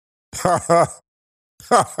Hello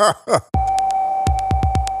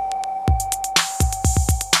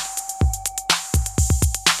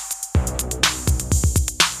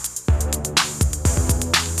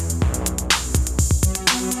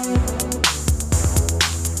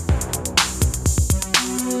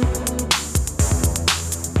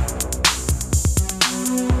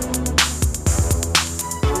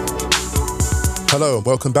and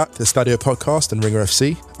welcome back to the Stadio Podcast and Ringer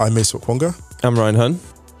FC. I'm Musa Okwonga. I'm Ryan Hunn.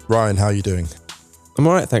 Ryan, how are you doing? I'm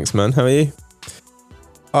alright, thanks man. How are you?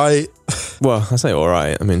 Well, I say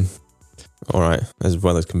alright. I mean, alright, as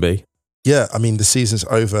well as can be. Yeah, I mean, the season's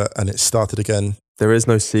over and it started again. There is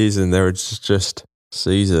no season, there is just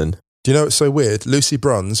season. Do you know what's so weird? Lucy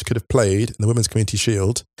Bronze could have played in the Women's Community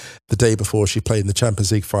Shield the day before she played in the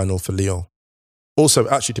Champions League final for Lyon. Also,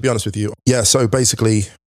 actually, to be honest with you, so basically,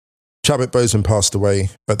 Chadwick Boseman passed away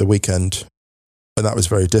at the weekend, and that was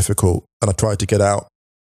very difficult. And I tried to get out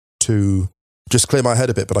to just clear my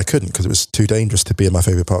head a bit, but I couldn't because it was too dangerous to be in my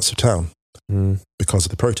favourite parts of town because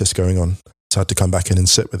of the protests going on. So I had to come back in and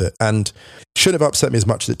sit with it. And it shouldn't have upset me as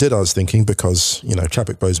much as it did, I was thinking, because, you know,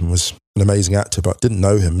 Chadwick Boseman was an amazing actor, but didn't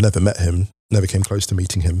know him, never met him, never came close to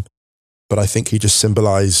meeting him. But I think he just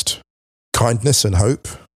symbolised kindness and hope.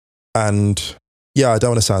 And yeah, I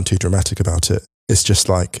don't want to sound too dramatic about it. It's just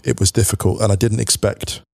like, it was difficult and I didn't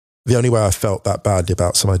expect, the only way I felt that badly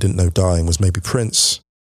about someone I didn't know dying was maybe Prince.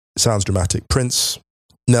 It sounds dramatic. Prince,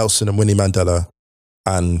 Nelson and Winnie Mandela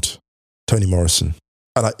and Toni Morrison.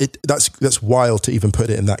 And that's wild to even put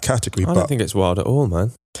it in that category. I don't think it's wild at all,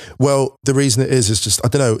 man. Well, the reason it is just, I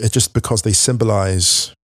don't know, it's just because they just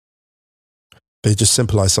symbolize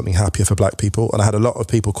something happier for black people. And I had a lot of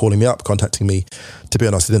people calling me up, contacting me. To be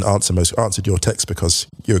honest, I didn't answered your text because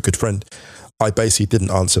you're a good friend. I basically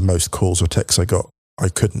didn't answer most calls or texts I got. I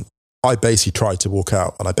couldn't. I basically tried to walk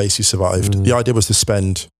out and I basically survived. The idea was to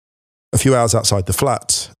spend a few hours outside the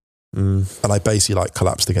flat and I basically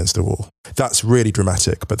collapsed against the wall. That's really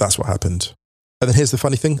dramatic, but that's what happened. And then here's the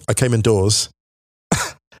funny thing. I came indoors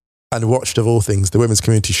and watched, of all things, the Women's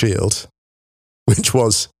Community Shield, which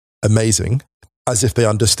was amazing, as if they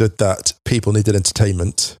understood that people needed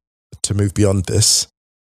entertainment to move beyond this.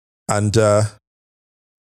 And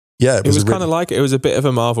yeah, it was kind of like, it was a bit of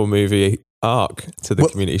a Marvel movie arc to the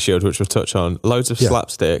Community Shield, which we'll touch on. Loads of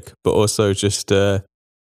slapstick, but also just,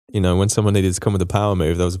 when someone needed to come with a power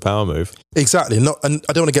move, there was a power move. Exactly. And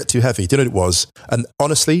I don't want to get too heavy. Do you know what it was? And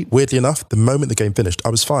honestly, weirdly enough, the moment the game finished, I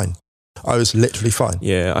was fine. I was literally fine.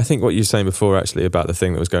 Yeah, I think what you were saying before actually about the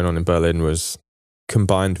thing that was going on in Berlin was,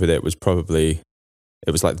 combined with it was probably,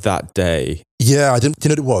 it was like that day. Yeah, do you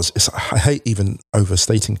know what it was? I hate even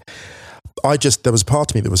overstating. There was a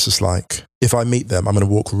part of me that was just like, if I meet them, I'm going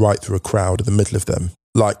to walk right through a crowd in the middle of them.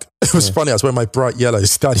 Like, it was funny. I was wearing my bright yellow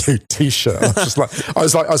Stadio t-shirt. I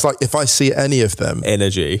was like, if I see any of them.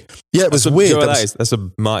 Energy. Yeah, it was weird. That's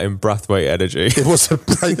a Martin Brathwaite energy. It was a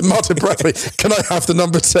Martin Brathwaite. Can I have the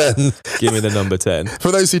number 10? Give me the number 10.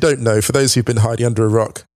 For those who don't know, for those who've been hiding under a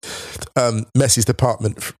rock, Messi's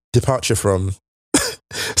departure from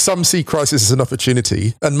some see crisis as an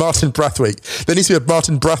opportunity, and Martin Brathwaite. There needs to be a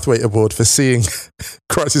Martin Brathwaite award for seeing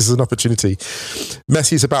crisis as an opportunity.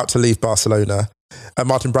 Messi's about to leave Barcelona, and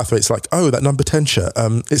Martin Brathwaite's like, "Oh, that number 10 shirt,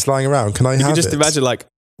 it's lying around. Can I have it?" You can just imagine, like,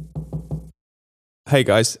 "Hey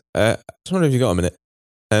guys, I just wonder if you got a minute.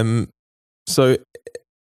 So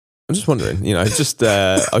I'm just wondering, I was just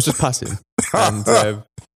passing, and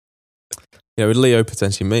with Leo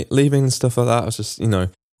potentially leaving and stuff like that. I was just,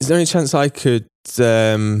 is there any chance I could,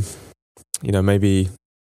 maybe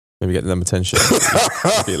get the number 10 shirt?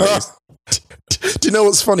 Maybe at least." Do you know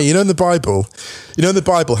what's funny? In the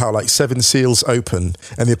Bible, how like 7 seals open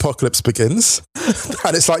and the apocalypse begins,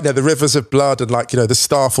 and it's like the rivers of blood, and the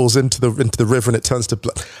star falls into the river and it turns to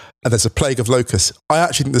blood, and there's a plague of locusts. I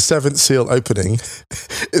actually think the 7th seal opening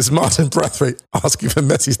is Martin Brathwaite asking for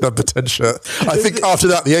Messi's number 10 shirt. I think after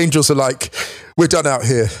that the angels are like, "We're done out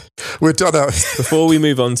here. We're done out here." Before we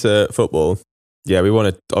move on to football, we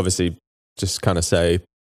want to obviously just kind of say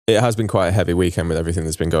it has been quite a heavy weekend with everything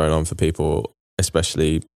that's been going on for people,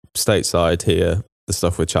 especially stateside here, the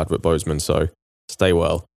stuff with Chadwick Boseman. So stay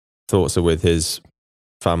well. Thoughts are with his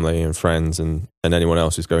family and friends and anyone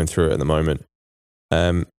else who's going through it at the moment.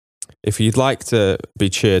 If you'd like to be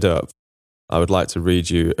cheered up, I would like to read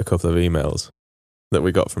you a couple of emails that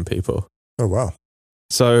we got from people. Oh, wow.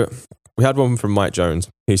 So we had one from Mike Jones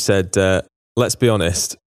who said, let's be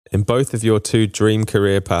honest, in both of your 2 dream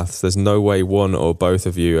career paths, there's no way one or both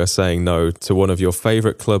of you are saying no to one of your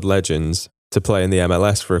favourite club legends to play in the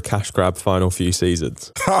MLS for a cash grab final few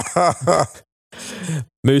seasons.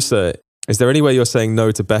 Musa, Is there any way you're saying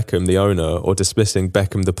no to Beckham, the owner, or dismissing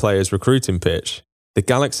Beckham, the player's recruiting pitch? The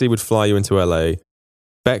Galaxy would fly you into LA.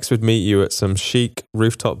 Bex would meet you at some chic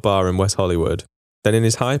rooftop bar in West Hollywood. Then in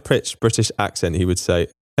his high-pitched British accent, he would say,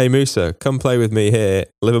 "Hey Musa, come play with me here,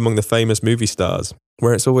 live among the famous movie stars,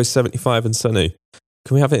 where it's always 75 and sunny.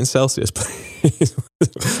 Can we have it in Celsius, please?"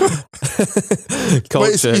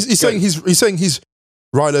 Culture. Wait, he's saying he's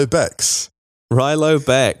Rilo Bex. Rilo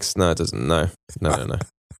Bex. No, it doesn't. No.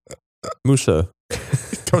 Musa.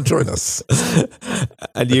 Come join us.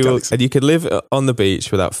 and you could live on the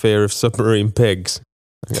beach without fear of submarine pigs.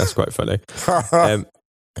 I think that's quite funny. For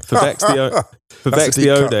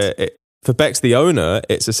Bex the owner,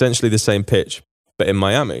 it's essentially the same pitch, but in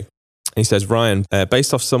Miami. He says, Ryan,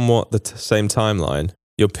 based off somewhat the same timeline,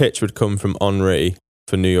 your pitch would come from Henri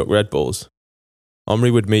for New York Red Bulls.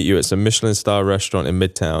 Henri would meet you at some Michelin star restaurant in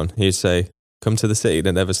Midtown. He'd say, "Come to the city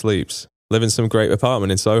that never sleeps. Live in some great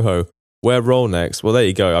apartment in Soho. Wear Rolex." Well, there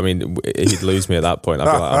you go. I mean, he'd lose me at that point. I'd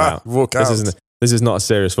be like, I'm out. Walk out. This is not a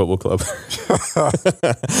serious football club.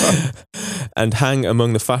 And hang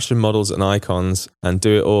among the fashion models and icons and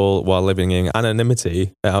do it all while living in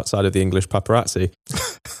anonymity outside of the English paparazzi.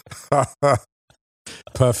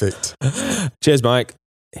 Perfect. Cheers, Mike.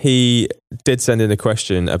 He did send in a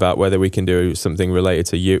question about whether we can do something related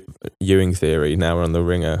to Ewing theory. Now we're on the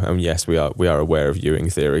ringer. And yes, we are aware of Ewing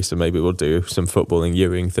theory. So maybe we'll do some footballing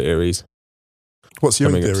Ewing theories. What's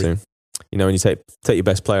Ewing theory? You know, when you take your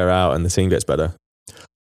best player out and the team gets better.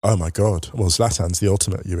 Oh my God. Well, Zlatan's the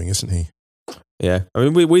ultimate Ewing, isn't he? Yeah. I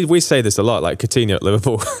mean, we say this a lot, like Coutinho at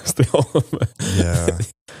Liverpool is the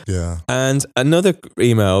ultimate. Yeah. And another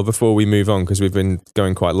email before we move on, because we've been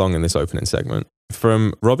going quite long in this opening segment,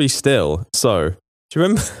 from Robbie Still. So, do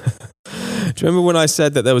you remember when I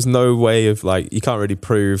said that there was no way of, like, you can't really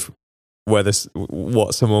prove whether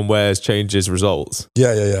what someone wears changes results?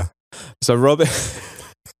 Yeah. So Robbie...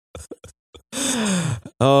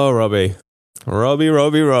 Oh, Robbie.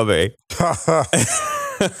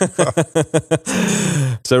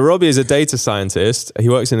 So Robbie is a data scientist. He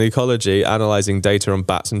works in ecology, analysing data on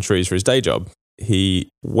bats and trees for his day job. He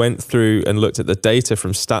went through and looked at the data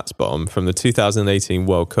from StatsBomb from the 2018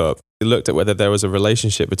 World Cup. He looked at whether there was a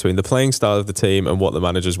relationship between the playing style of the team and what the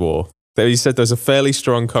managers wore. He said there's a fairly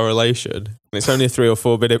strong correlation. And it's only a 3 or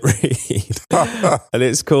 4 minute read. And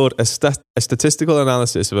it's called a statistical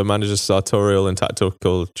analysis of a manager's sartorial and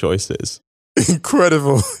tactical choices.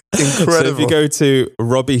 Incredible. So if you go to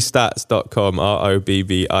robbiestats.com,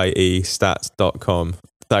 ROBBIE stats.com.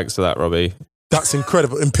 Thanks for that, Robbie. That's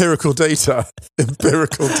incredible. Empirical data.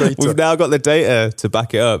 We've now got the data to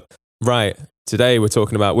back it up. Right. Today we're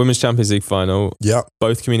talking about Women's Champions League final. Yep.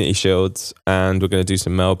 Both Community Shields, and we're going to do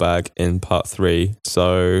some mailbag in part 3.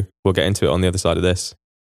 So we'll get into it on the other side of this.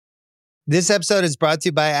 This episode is brought to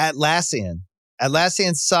you by Atlassian.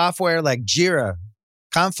 Atlassian software like Jira,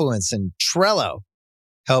 Confluence, and Trello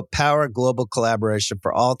help power global collaboration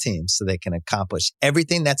for all teams so they can accomplish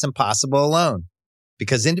everything that's impossible alone.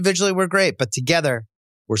 Because individually we're great, but together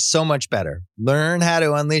we're so much better. Learn how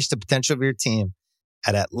to unleash the potential of your team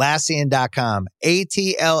at Atlassian.com.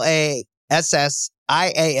 Atlassian.com.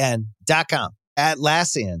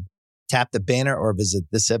 Atlassian. Tap the banner or visit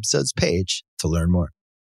this episode's page to learn more.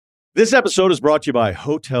 This episode is brought to you by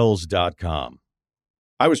Hotels.com.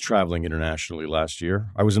 I was traveling internationally last year.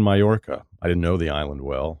 I was in Mallorca. I didn't know the island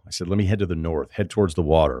well. I said, let me head to the north, head towards the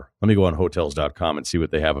water. Let me go on Hotels.com and see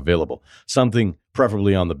what they have available. Something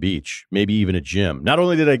preferably on the beach, maybe even a gym. Not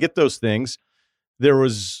only did I get those things, there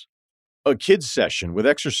was a kids session with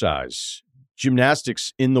exercise,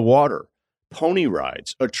 gymnastics in the water, pony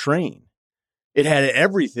rides, a train. It had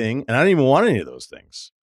everything, and I didn't even want any of those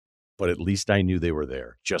things. But at least I knew they were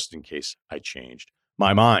there, just in case I changed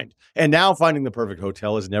my mind. And now finding the perfect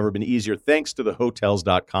hotel has never been easier thanks to the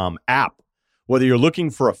Hotels.com app. Whether you're looking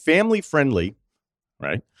for a family-friendly,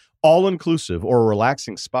 right, all-inclusive or a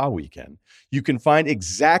relaxing spa weekend, you can find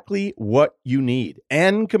exactly what you need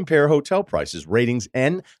and compare hotel prices, ratings,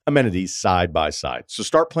 and amenities side by side. So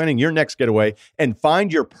start planning your next getaway and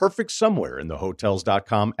find your perfect somewhere in the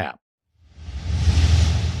Hotels.com app.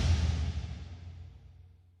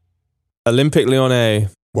 Olympique Lyonnais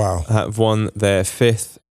Wow. have won their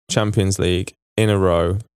 5th Champions League in a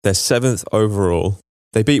row. Their 7th overall.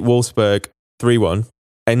 They beat Wolfsburg 3-1,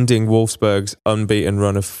 ending Wolfsburg's unbeaten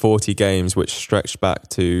run of 40 games, which stretched back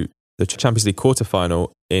to the Champions League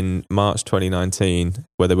quarterfinal in March 2019,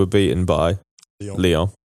 where they were beaten by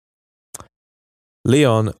Lyon.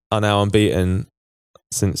 Lyon are now unbeaten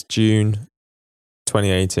since June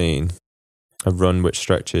 2018, a run which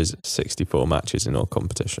stretches 64 matches in all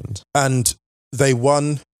competitions. And They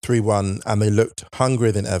won 3-1 and they looked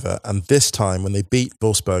hungrier than ever. And this time, when they beat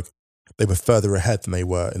Wolfsburg, they were further ahead than they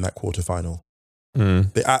were in that quarterfinal.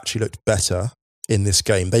 They actually looked better in this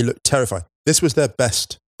game. They looked terrifying. This was their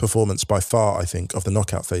best performance by far, I think, of the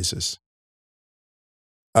knockout phases.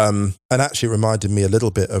 And actually it reminded me a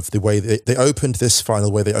little bit of the way they opened this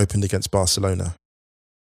final, where they opened against Barcelona.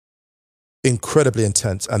 Incredibly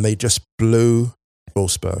intense, and they just blew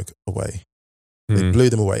Wolfsburg away. They blew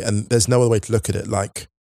them away, and there's no other way to look at it. Like,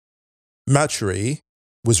 Madjuri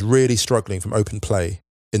was really struggling from open play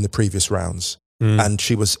in the previous rounds, and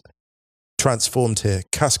she was transformed here.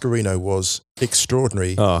 Cascarino was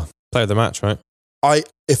extraordinary. Oh, player of the match, right?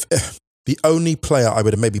 If the only player I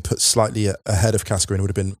would have maybe put slightly ahead of Cascarino would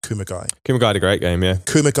have been Kumagai. Kumagai had a great game, yeah.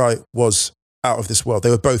 Kumagai was out of this world. They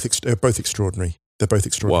were both extraordinary. They're both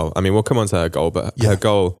extraordinary. Well, I mean, we'll come on to her goal, but her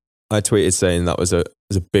goal, I tweeted saying that was a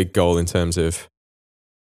big goal in terms of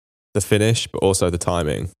the finish, but also the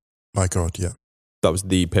timing. My God, yeah. That was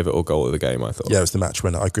the pivotal goal of the game, I thought. Yeah, it was the match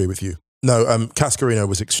winner. I agree with you. No, Cascarino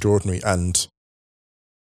was extraordinary and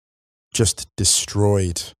just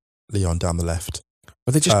destroyed Lyon down the left.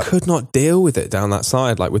 But they just could not deal with it down that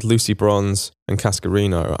side, like with Lucy Bronze and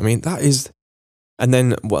Cascarino. I mean, that is... And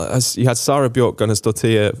then as you had Sarah Bjork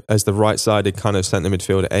Gunnarsdottir as the right-sided kind of centre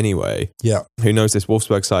midfielder anyway. Yeah. Who knows this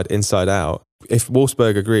Wolfsburg side inside out. If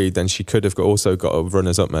Wolfsburg agreed, then she could have also got a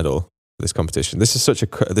runners-up medal for this competition. This is such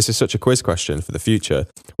a quiz question for the future.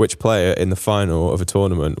 Which player in the final of a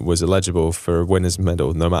tournament was eligible for a winner's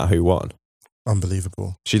medal, no matter who won?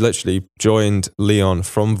 Unbelievable. She literally joined Lyon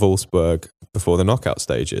from Wolfsburg before the knockout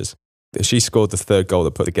stages. She scored the third goal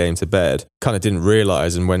that put the game to bed. Kind of didn't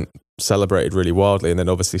realise and celebrated really wildly, and then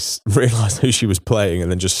obviously realised who she was playing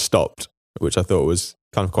and then just stopped, which I thought was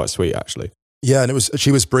kind of quite sweet, actually. Yeah, and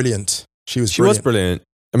she was brilliant. She was brilliant.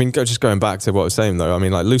 I mean, just going back to what I was saying though, I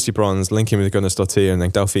mean, like Lucy Bronze linking with Gunnarsdottir and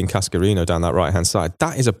then Delphine Cascarino down that right-hand side,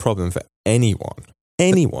 that is a problem for anyone.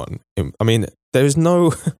 Anyone. I mean, there's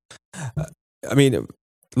no... I mean,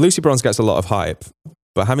 Lucy Bronze gets a lot of hype,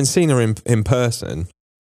 but having seen her in person,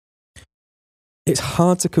 it's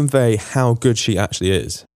hard to convey how good she actually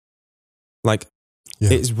is. Like,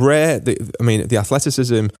 it's rare. The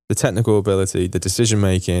athleticism, the technical ability, the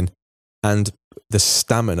decision-making, and the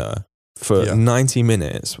stamina for 90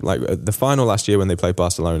 minutes. Like, the final last year when they played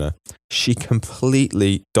Barcelona, she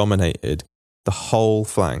completely dominated the whole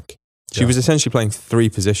flank. She was essentially playing 3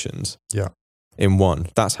 positions in one.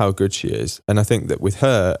 That's how good she is. And I think that with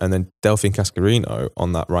her and then Delphine Cascarino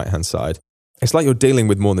on that right-hand side, it's like you're dealing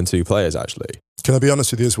with more than 2 players, actually. Can I be honest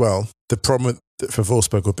with you as well? The problem for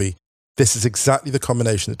Wolfsburg would be, this is exactly the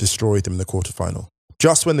combination that destroyed them in the quarterfinal.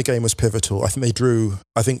 Just when the game was pivotal, I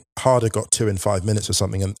think Harder got 2 in 5 minutes or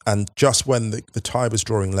something, and just when the tie was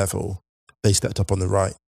drawing level, they stepped up on the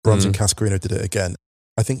right. Bronze and Cascarino did it again.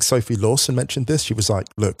 I think Sophie Lawson mentioned this. She was like,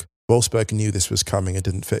 look, Wolfsburg knew this was coming and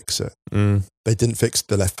didn't fix it. They didn't fix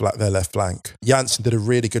their left flank. Janssen did a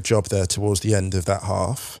really good job there towards the end of that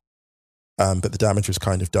half, but the damage was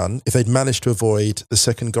kind of done. If they'd managed to avoid the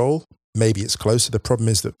second goal, maybe it's closer. The problem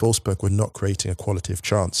is that Wolfsburg were not creating a quality of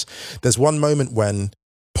chance. There's one moment when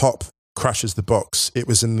Pop crashes the box. It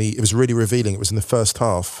was really revealing. It was in the first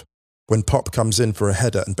half when Pop comes in for a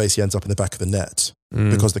header and basically ends up in the back of the net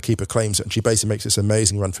because the keeper claims it. And she basically makes this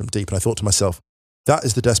amazing run from deep. And I thought to myself, that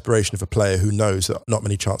is the desperation of a player who knows that not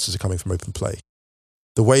many chances are coming from open play.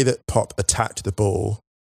 The way that Pop attacked the ball,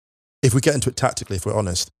 if we get into it tactically, if we're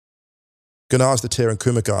honest, Gunnarsdottir and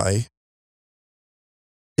Kumagai,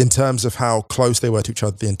 in terms of how close they were to each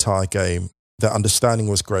other the entire game, their understanding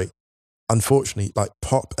was great. Unfortunately, like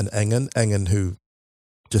Pop and Engen, who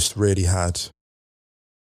just really had...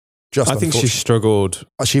 I think she struggled.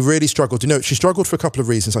 She really struggled. She struggled for a couple of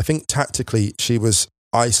reasons. I think tactically she was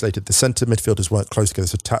isolated. The centre midfielders weren't close together.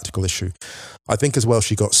 It's a tactical issue. I think as well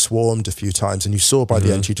she got swarmed a few times, and you saw by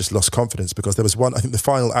the end she just lost confidence because there was one, I think the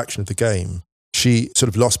final action of the game, she sort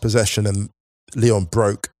of lost possession and Lyon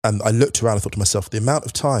broke, and I looked around and thought to myself, the amount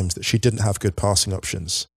of times that she didn't have good passing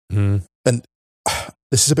options. And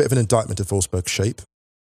this is a bit of an indictment of Wolfsburg's shape.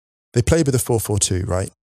 They played with a 4-4-2, right?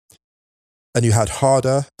 And you had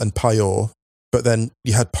Harder and Payot, but then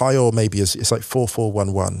you had Payot maybe as it's like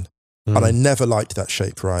 4-4-1-1. And I never liked that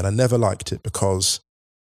shape, Ryan. I never liked it because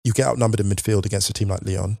you get outnumbered in midfield against a team like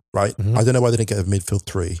Lyon, right? I don't know why they didn't get a midfield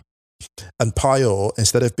 3. And Payot,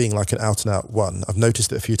 instead of being like an out-and-out 1, I've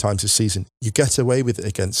noticed it a few times this season, you get away with it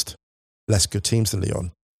against less good teams than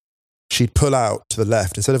Lyon. She'd pull out to the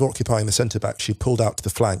left. Instead of occupying the centre-back, she pulled out to the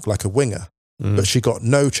flank like a winger. But she got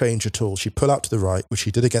no change at all. She pulled out to the right, which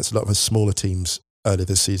she did against a lot of her smaller teams earlier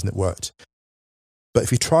this season. It worked. But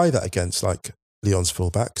if you try that against like Lyon's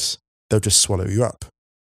fullbacks, they'll just swallow you up.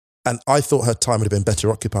 And I thought her time would have been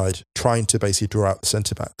better occupied trying to basically draw out the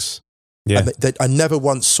centre-backs. Yeah. And I never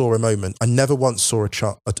once saw a moment, I never once saw a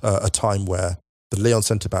time where the Lyon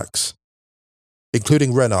centre-backs,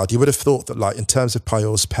 including Renard, you would have thought that, like, in terms of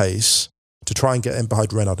Payol's pace, to try and get in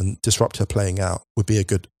behind Renard and disrupt her playing out would be a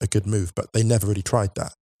good move, but they never really tried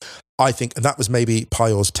that. I think, and that was maybe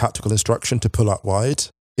Payol's tactical instruction to pull out wide.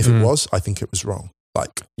 If it was, I think it was wrong.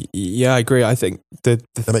 Like, yeah, I agree. I think the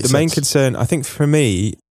main concern, I think for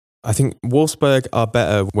me, I think Wolfsburg are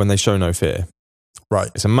better when they show no fear. Right.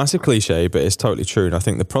 It's a massive cliche, but it's totally true. And I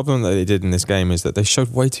think the problem that they did in this game is that they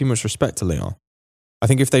showed way too much respect to Lyon. I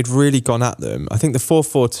think if they'd really gone at them, I think the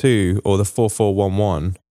 4-4-2 or the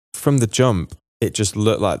 4-4-1-1, from the jump, it just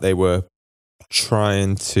looked like they were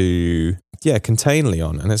trying to, contain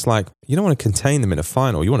Lyon. And it's like, you don't want to contain them in a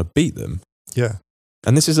final. You want to beat them. Yeah.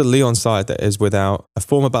 And this is a Lyon side that is without a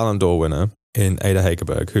former Ballon d'Or winner in Ada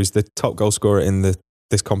Hegerberg, who's the top goal scorer in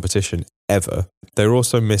this competition ever. They're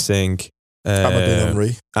also missing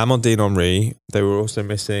Amandine Henry. They were also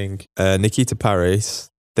missing Nikita Paris.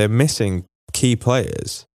 They're missing key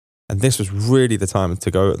players. And this was really the time to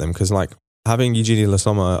go at them because, like, having Eugenie Le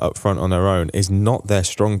Sommer up front on their own is not their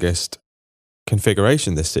strongest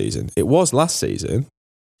configuration this season. It was last season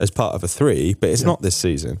as part of a 3, but it's not this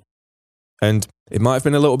season. And it might have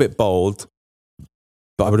been a little bit bold,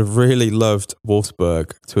 but I would have really loved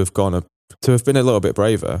Wolfsburg to have been a little bit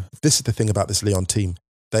braver. This is the thing about this Lyon team.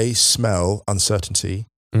 They smell uncertainty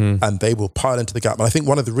and they will pile into the gap. And I think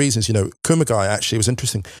one of the reasons, Kumagai actually was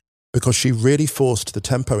interesting because she really forced the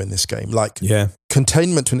tempo in this game. Like,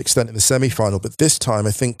 containment to an extent in the semi-final, but this time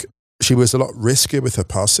I think she was a lot riskier with her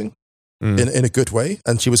passing in a good way.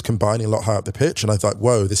 And she was combining a lot higher up the pitch. And I thought,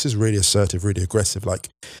 whoa, this is really assertive, really aggressive. Like,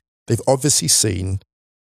 they've obviously seen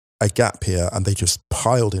a gap here and they just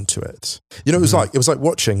piled into it. It was like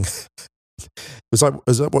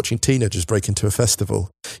watching teenagers break into a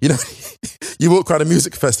festival. You walk around a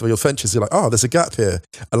music festival, you're you're like, oh, there's a gap here.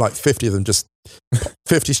 And like 50 of them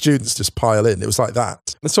 50 students just pile in. It was like that.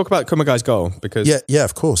 Let's talk about Kumagai's goal because... Yeah,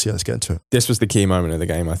 of course. Yeah, let's get into it. This was the key moment of the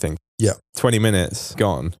game, I think. Yeah. 20 minutes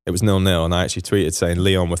gone. It was 0-0 and I actually tweeted saying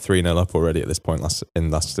Lyon were 3-0 up already at this point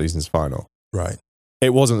in last season's final. Right.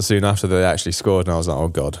 It wasn't soon after they actually scored and I was like, oh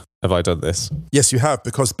God, have I done this? Yes, you have,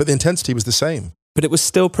 but the intensity was the same. But it was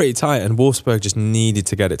still pretty tight and Wolfsburg just needed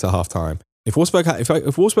to get it to half-time. If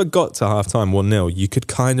Wolfsburg got to half-time 1-0, you could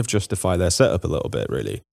kind of justify their setup a little bit,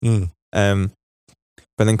 really.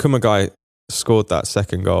 But then Kumagai scored that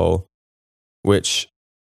second goal, which,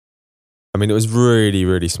 I mean, it was really,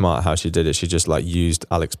 really smart how she did it. She just like used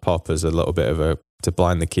Alex Popp as a little bit of to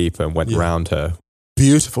blind the keeper and went round her.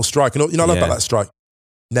 Beautiful strike. I love about that strike.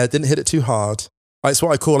 No, didn't hit it too hard. It's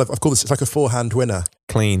what I've called this, it's like a forehand winner.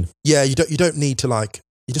 Clean. Yeah, you don't need to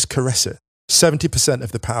you just caress it. 70%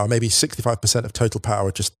 of the power, maybe 65% of total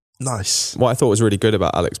power, just nice. What I thought was really good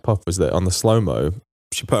about Alex Popp was that on the slow-mo,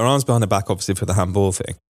 she put her arms behind her back, obviously for the handball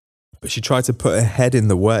thing, but she tried to put her head in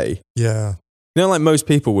the way. Yeah. Like most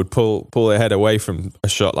people would pull their head away from a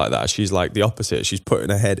shot like that. She's like the opposite. She's putting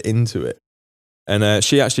her head into it. And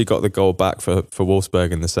she actually got the goal back for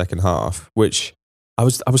Wolfsburg in the second half, which I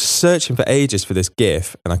was searching for ages for this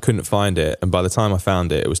GIF and I couldn't find it. And by the time I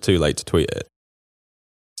found it, it was too late to tweet it.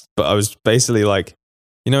 But I was basically like,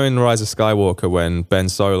 in Rise of Skywalker when Ben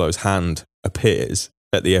Solo's hand appears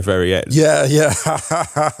at the very end. Yeah. Do you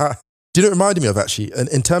know what it reminded me of, actually?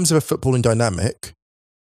 In terms of a footballing dynamic,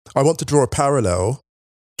 I want to draw a parallel,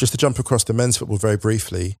 just to jump across the men's football very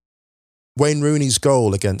briefly. Wayne Rooney's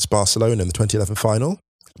goal against Barcelona in the 2011 final.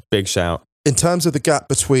 Big shout. In terms of the gap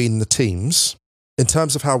between the teams, in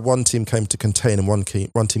terms of how one team came to contain and one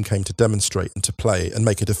team came to demonstrate and to play and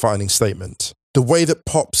make a defining statement, the way that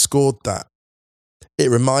Popp scored that, it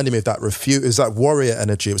reminded me of that it was that warrior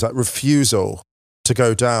energy. It was that refusal to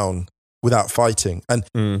go down without fighting. And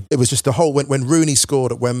it was just the whole, when Rooney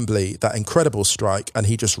scored at Wembley, that incredible strike, and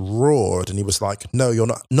he just roared and he was like, no, you're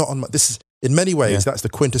not on this is, in many ways, that's the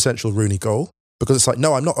quintessential Rooney goal. Because it's like,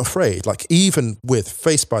 no, I'm not afraid. Like, even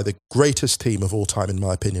faced by the greatest team of all time, in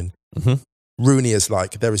my opinion, Rooney is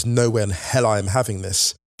like, there is no way in hell I am having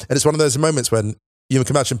this. And it's one of those moments when you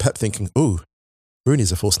can imagine Pep thinking, ooh,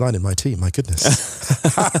 Rooney's a false nine in my team, my goodness.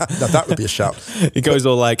 Now that would be a shout. He goes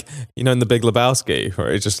all like, in The Big Lebowski,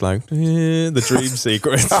 where it's just like, the dream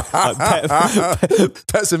secret. Like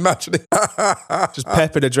Pep's imagining. Just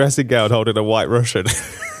Pep in a dressing gown holding a white Russian.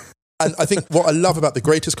 And I think what I love about the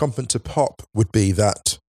greatest compliment to Popp would be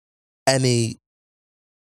that any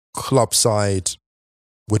club side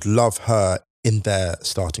would love her in their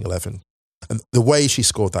starting 11. And the way she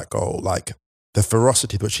scored that goal, like the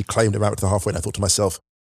ferocity that she claimed it out to the halfway, and I thought to myself,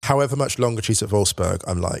 however much longer she's at Wolfsburg,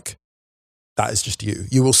 I'm like, that is just you.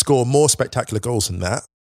 You will score more spectacular goals than that,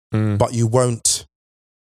 but you will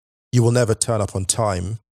never turn up on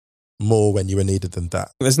time more when you are needed than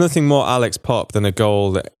that. There's nothing more Alex Pop than a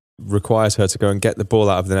goal that requires her to go and get the ball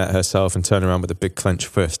out of the net herself and turn around with a big clenched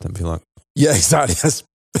fist and be like, yeah, exactly.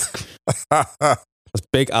 That's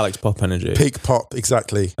big Alex Pop energy. Peak Pop,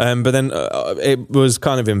 exactly. But then it was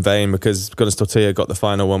kind of in vain because Goddess Tortilla got the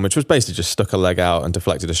final one, which was basically just stuck a leg out and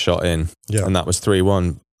deflected a shot in. Yeah. And that was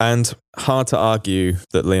 3-1. And hard to argue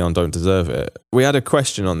that Lyon don't deserve it. We had a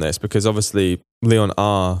question on this because obviously Lyon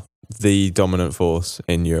are the dominant force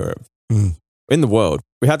in Europe, in the world.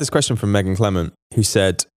 We had this question from Megan Clement, who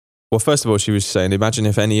said, well, first of all, she was saying, imagine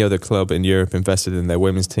if any other club in Europe invested in their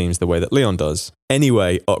women's teams the way that Lyon does.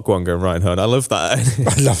 Anyway, Okwonga and Ryan Hearn. I love that.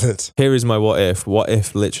 I love it. Here is my what if. What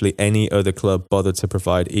if literally any other club bothered to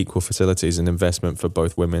provide equal facilities and investment for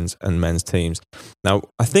both women's and men's teams? Now,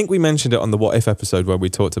 I think we mentioned it on the what if episode where we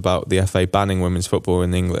talked about the FA banning women's football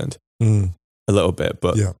in England a little bit.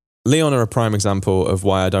 But Lyon are a prime example of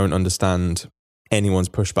why I don't understand anyone's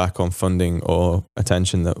pushback on funding or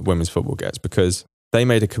attention that women's football gets, because they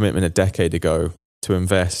made a commitment a decade ago to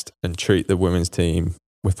invest and treat the women's team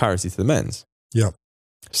with parity to the men's. Yeah.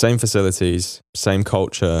 Same facilities, same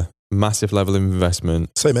culture, massive level of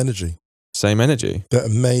investment. Same energy. Same energy. They're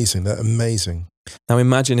amazing. They're amazing. Now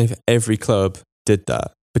imagine if every club did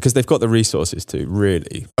that, because they've got the resources to,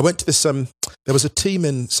 really. I went to this, there was a team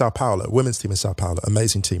in Sao Paulo, a women's team in Sao Paulo,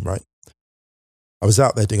 amazing team, right? I was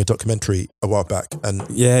out there doing a documentary a while back and...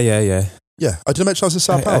 Yeah, I didn't mention I was in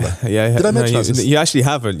Sao Paulo. Did I mention I was in... You actually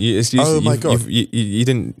haven't. My God. You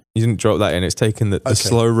didn't drop that in. It's taken the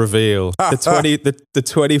slow reveal. The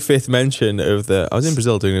 25th mention of the... I was in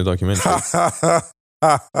Brazil doing a documentary.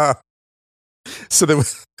 So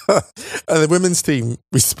the women's team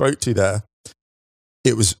we spoke to there,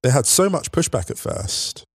 they had so much pushback at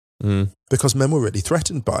first because men were really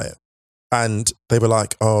threatened by it. And they were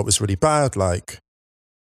like, oh, it was really bad, like...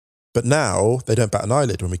 But now they don't bat an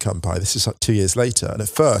eyelid when we come by. This is like 2 years later. And at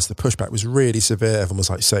first, the pushback was really severe. Everyone was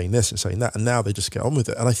like saying this and saying that. And now they just get on with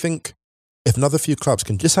it. And I think if another few clubs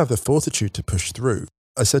can just have the fortitude to push through,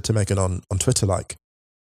 I said to Megan on Twitter, like,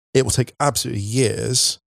 it will take absolutely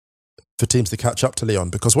years for teams to catch up to Lyon.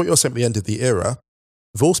 Because what you're saying at the end of the era,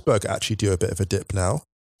 Wolfsburg actually do a bit of a dip now.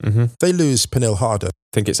 Mm-hmm. They lose Pernille Harder.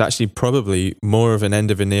 I think it's actually probably more of an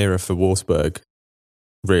end of an era for Wolfsburg,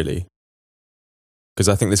 really. Because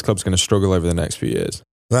I think this club's going to struggle over the next few years.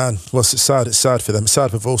 Man, well, it's sad. It's sad for them. It's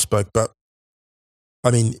sad for Wolfsburg. But,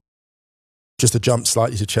 I mean, just to jump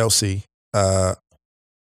slightly to Chelsea, that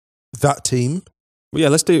team... Well, yeah,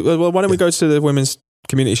 let's do... Well, why don't we go to the Women's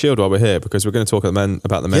Community Shield while we're here? Because we're going to talk about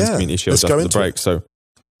the Men's Community Shield after the break. So,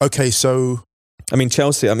 okay, so... I mean,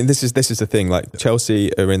 Chelsea... I mean, this is the thing. Like,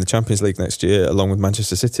 Chelsea are in the Champions League next year, along with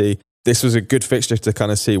Manchester City. This was a good fixture to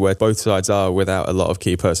kind of see where both sides are without a lot of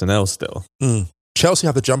key personnel still. Chelsea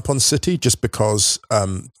have the jump on City just because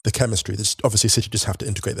the chemistry. Obviously, City just have to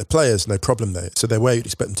integrate their players, no problem there. So they're where you'd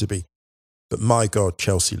expect them to be. But my God,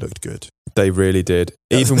 Chelsea looked good. They really did.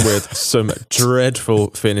 Even with some dreadful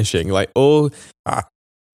finishing. Like oh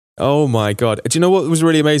my God. Do you know what was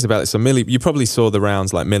really amazing about it? So Millie, you probably saw the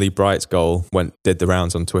rounds, like Millie Bright's goal did the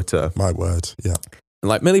rounds on Twitter. My word, yeah. And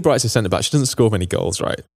like Millie Bright's a centre-back. She doesn't score many goals,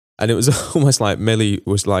 right? And it was almost like Millie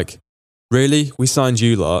was like, really? We signed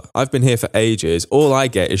you lot. I've been here for ages. All I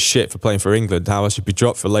get is shit for playing for England. How I should be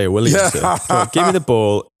dropped for Leah Williamson. Like, give me the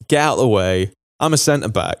ball. Get out of the way. I'm a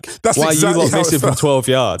centre-back. Why are you lot missing from 12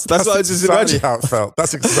 yards? That's what I just exactly how it felt.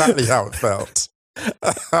 That's exactly how it felt.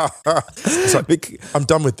 It's like, I'm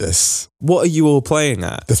done with this. What are you all playing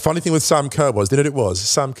at? The funny thing with Sam Kerr was, you know what it was?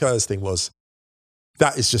 Sam Kerr's thing was,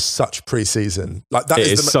 that is just such pre-season. Like that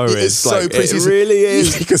is so pre-season. It really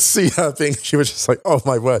is. You could see her being. She was just like, "Oh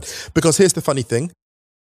my word!" Because here's the funny thing: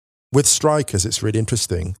 with strikers, it's really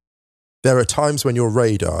interesting. There are times when your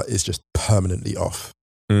radar is just permanently off,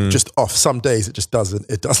 just off. Some days it just doesn't.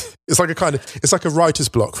 It does. It's like it's like a writer's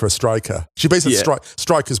block for a striker. She basically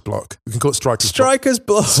striker's block. We can call it striker's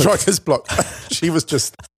block. Striker's block. She was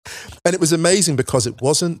just, and it was amazing because it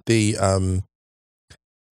wasn't the.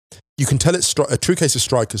 You can tell it's a true case of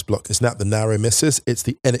striker's block. It's not the narrow misses, it's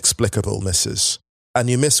the inexplicable misses. And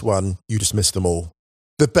you miss one, you just miss them all.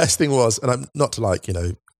 The best thing was, and I'm not to laugh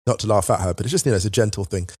at her, but it's just, it's a gentle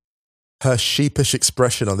thing. Her sheepish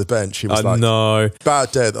expression on the bench, she was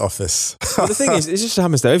bad day at the office. Well, the thing is, it just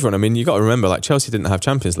happens to everyone. I mean, you got to remember, like Chelsea didn't have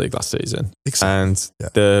Champions League last season. Exactly. And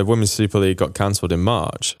the Women's Super League got cancelled in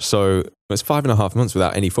March. So it's 5.5 months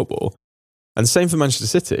without any football. And the same for Manchester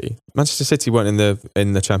City. Manchester City weren't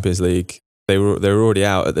in the Champions League. They were already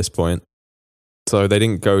out at this point. So they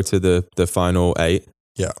didn't go to the final 8.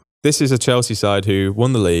 Yeah. This is a Chelsea side who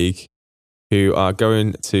won the league, who are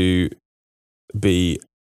going to be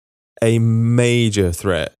a major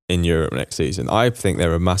threat in Europe next season. I think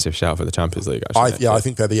they're a massive shout for the Champions League. Actually, I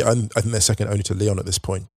think they're second only to Lyon at this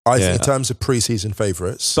point. I think in terms of pre-season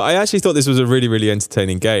favourites. But I actually thought this was a really, really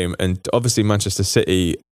entertaining game. And obviously Manchester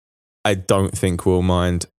City, I don't think will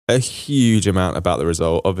mind a huge amount about the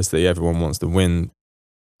result. Obviously everyone wants to win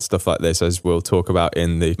stuff like this, as we'll talk about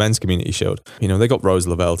in the Men's Community Shield. You know, they got Rose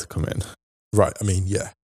Lavelle to come in. Right, I mean, yeah.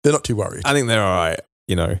 They're not too worried. I think they're all right,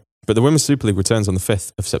 you know. But the Women's Super League returns on the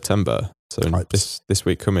 5th of September. So this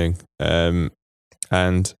week coming. And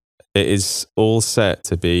it is all set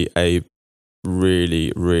to be a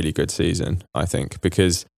really, really good season, I think,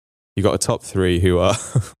 because you've got a top 3 who are,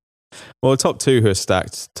 well, top 2 who are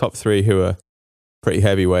stacked, top 3 who are pretty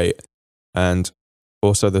heavyweight, and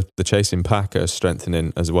also the chasing pack are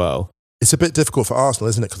strengthening as well. It's a bit difficult for Arsenal,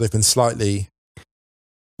 isn't it? Because they've been slightly,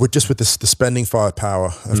 with the spending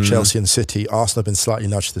firepower of Chelsea and City, Arsenal have been slightly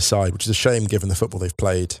nudged to the side, which is a shame given the football they've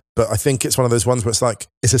played. But I think it's one of those ones where it's like,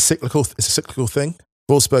 it's a cyclical thing.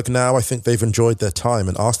 Wolfsburg now, I think they've enjoyed their time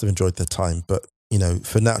and Arsenal have enjoyed their time. But, you know,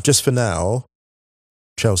 for now,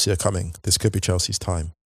 Chelsea are coming. This could be Chelsea's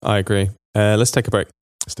time. I agree. Let's take a break.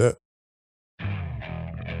 Let's do it.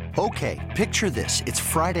 Okay, picture this. It's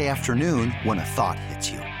Friday afternoon when a thought hits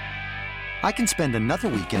you. I can spend another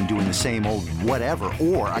weekend doing the same old whatever,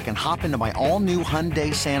 or I can hop into my all-new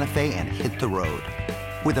Hyundai Santa Fe and hit the road.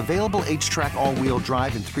 With available H-Track all-wheel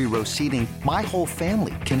drive and 3-row seating, my whole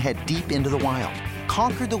family can head deep into the wild.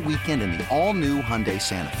 Conquer the weekend in the all-new Hyundai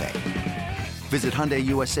Santa Fe. Visit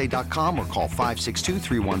HyundaiUSA.com or call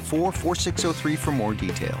 562-314-4603 for more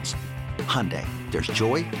details. Hyundai, there's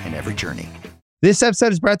joy in every journey. This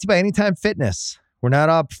episode is brought to you by Anytime Fitness. We're not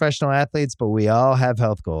all professional athletes, but we all have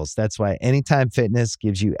health goals. That's why Anytime Fitness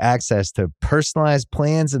gives you access to personalized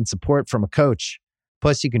plans and support from a coach.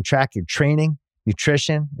 Plus, you can track your training,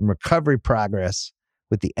 nutrition, and recovery progress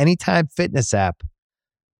with the Anytime Fitness app,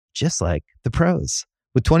 just like the pros.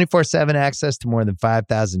 With 24/7 access to more than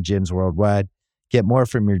 5,000 gyms worldwide, get more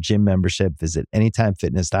from your gym membership. Visit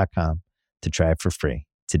anytimefitness.com to try it for free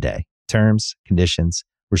today. Terms, conditions,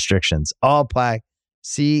 restrictions all apply.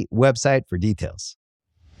 See website for details.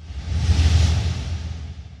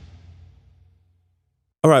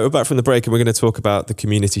 All right, we're back from the break and we're going to talk about the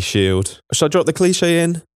Community Shield. Should I drop the cliche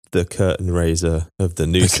in? The curtain raiser of the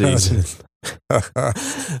new season. Oh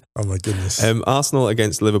my goodness. Arsenal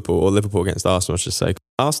against Liverpool, or Liverpool against Arsenal, I should say.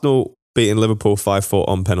 Arsenal beating Liverpool 5-4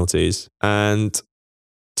 on penalties, and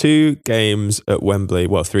 2 games at Wembley,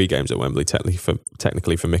 well, 3 games at Wembley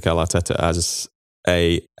technically for Mikel Arteta as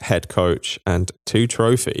a head coach, and 2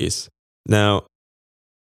 trophies. Now,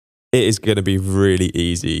 it is going to be really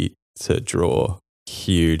easy to draw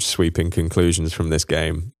huge sweeping conclusions from this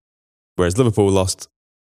game. Whereas Liverpool lost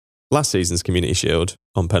last season's Community Shield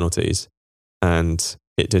on penalties, and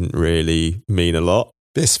it didn't really mean a lot.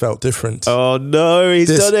 This felt different. Oh no,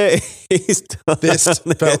 he's done it. He's done it.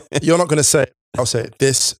 You're not going to say it. I'll say it.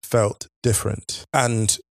 This felt different.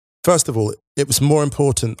 And first of all, it was more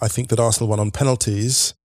important, I think, that Arsenal won on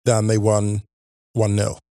penalties than they won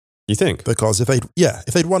 1-0. You think? Because if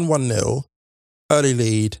they'd won 1-0, early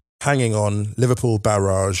lead, hanging on, Liverpool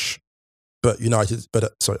barrage, Freudian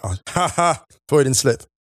slip,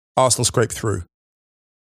 Arsenal scraped through.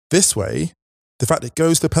 This way, the fact it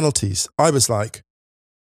goes to penalties, I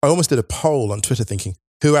almost did a poll on Twitter thinking,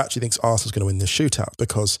 who actually thinks Arsenal's going to win this shootout?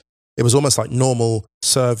 Because it was almost like normal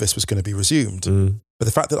service was going to be resumed. But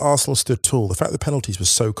the fact that Arsenal stood tall, the fact that penalties was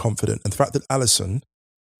so confident, and the fact that Alisson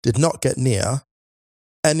did not get near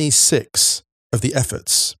any 6 of the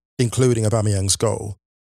efforts, including Aubameyang's goal,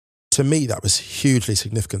 to me, that was hugely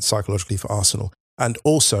significant psychologically for Arsenal. And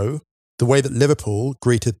also, the way that Liverpool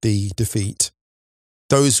greeted the defeat,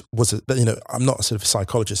 I'm not a sort of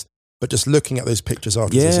psychologist, but just looking at those pictures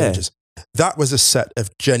after these images, that was a set of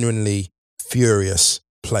genuinely furious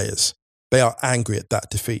players. They are angry at that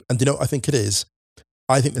defeat. And I think it is?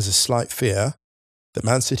 I think there's a slight fear that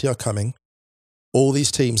Man City are coming. All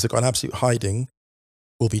these teams that got an absolute hiding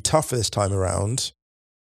will be tougher this time around.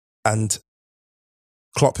 And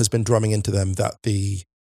Klopp has been drumming into them that the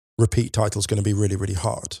repeat title is going to be really, really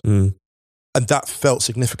hard. And that felt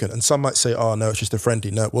significant. And some might say, oh, no, it's just a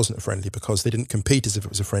friendly. No, it wasn't a friendly because they didn't compete as if it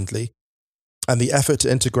was a friendly. And the effort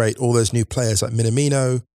to integrate all those new players like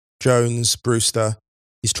Minamino, Jones, Brewster,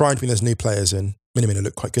 he's trying to bring those new players in. Minamino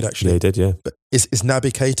looked quite good, actually. Yeah, he did, yeah. But is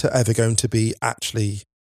Naby Keita ever going to be actually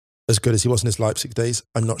as good as he was in his Leipzig days?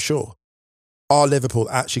 I'm not sure. Are Liverpool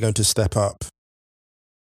actually going to step up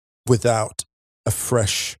without a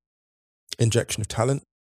fresh injection of talent?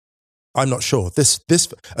 I'm not sure.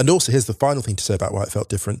 And also here's the final thing to say about why it felt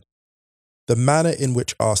different. The manner in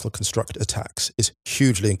which Arsenal construct attacks is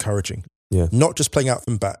hugely encouraging. Yeah. Not just playing out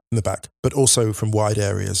from the back, but also from wide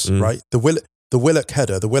areas, right? The Willock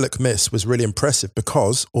header, the Willock miss was really impressive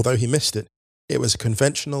because, although he missed it, it was a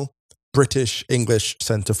conventional British, English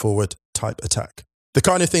centre-forward type attack. The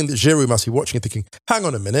kind of thing that Giroud must be watching and thinking, hang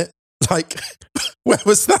on a minute, like, where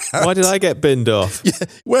was that? Why did I get binned off?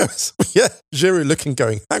 Giroud looking,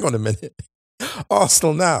 going, hang on a minute.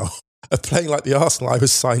 Arsenal now are playing like the Arsenal I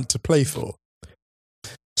was signed to play for.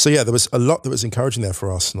 So yeah, there was a lot that was encouraging there for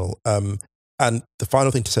Arsenal. And the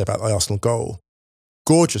final thing to say about the Arsenal goal,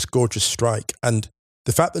 gorgeous, gorgeous strike. And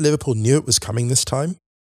the fact that Liverpool knew it was coming this time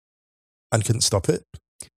and couldn't stop it.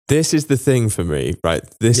 This is the thing for me, right?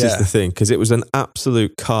 This is the thing, because it was an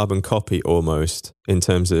absolute carbon copy almost in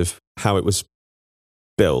terms of how it was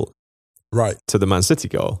built to the Man City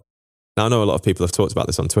goal. Now, I know a lot of people have talked about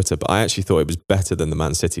this on Twitter, but I actually thought it was better than the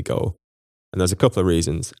Man City goal. And there's a couple of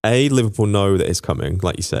reasons. A, Liverpool know that it's coming,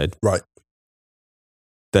 like you said. Right.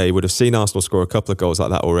 They would have seen Arsenal score a couple of goals like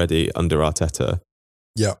that already under Arteta.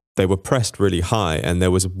 Yeah. They were pressed really high, and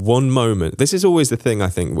there was one moment. This is always the thing, I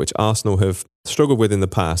think, which Arsenal have struggled with in the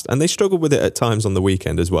past, and they struggled with it at times on the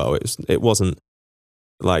weekend as well. It wasn't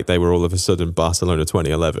like they were all of a sudden Barcelona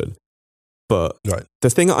 2011. But the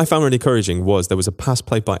thing that I found really encouraging was there was a pass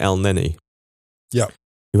played by El Neni,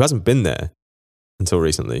 who hasn't been there until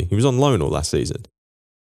recently. He was on loan all last season.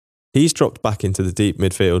 He's dropped back into the deep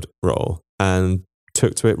midfield role and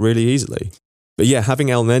took to it really easily. But yeah,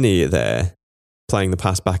 having El Neni there, playing the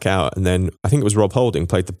pass back out, and then I think it was Rob Holding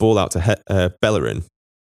played the ball out to Bellerin.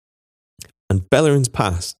 And Bellerin's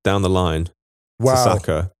pass down the line to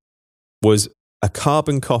Saka was a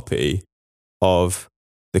carbon copy of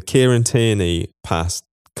the Kieran Tierney pass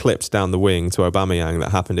clipped down the wing to Aubameyang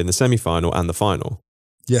that happened in the semi-final and the final.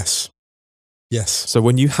 Yes. So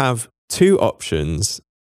when you have two options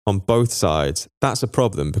on both sides, that's a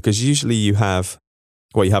problem, because usually you have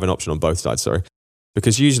an option on both sides,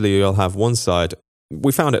 because usually you'll have one side.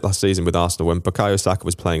 We found it last season with Arsenal when Bukayo Saka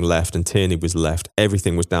was playing left and Tierney was left.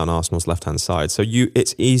 Everything was down Arsenal's left-hand side. So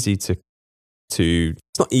it's easy to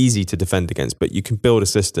it's not easy to defend against, but you can build a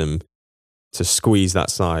system to squeeze that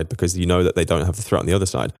side because you know that they don't have the threat on the other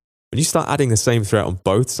side. When you start adding the same threat on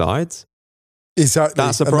both sides, exactly,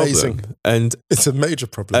 that's a problem. Amazing. And it's a major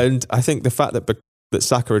problem. And I think the fact that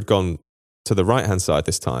Saka had gone to the right-hand side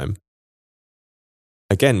this time,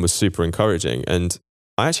 again, was super encouraging. And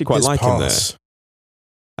I actually quite like him there.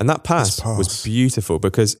 And that pass was beautiful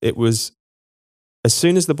because it was, as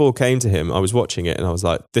soon as the ball came to him, I was watching it and I was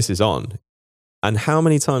like, this is on. And how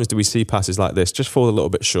many times do we see passes like this just fall a little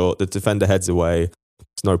bit short, the defender heads away,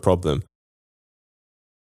 it's no problem.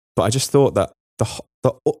 But I just thought that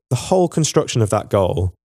the whole construction of that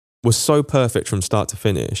goal was so perfect from start to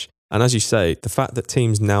finish. And as you say, the fact that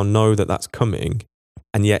teams now know that that's coming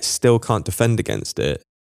and yet still can't defend against it.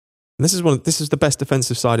 And this is the best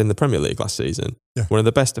defensive side in the Premier League last season. Yeah. One of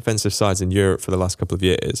the best defensive sides in Europe for the last couple of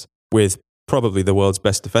years, with probably the world's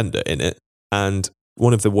best defender in it and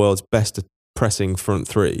one of the world's best pressing front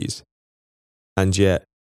threes. And yet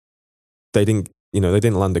they didn't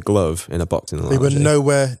land a glove in a boxing analogy. They were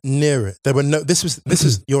nowhere near it. This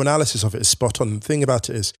is your analysis of it is spot on. The thing about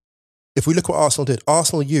it is, if we look what Arsenal did,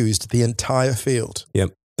 Arsenal used the entire field.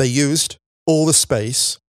 Yep. They used all the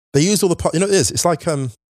space. They used all the parts. You know what it is? It's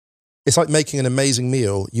like making an amazing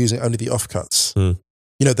meal using only the offcuts. Mm.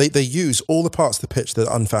 You know, they use all the parts of the pitch that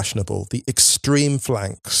are unfashionable, the extreme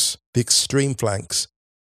flanks,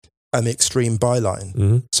 and the extreme byline.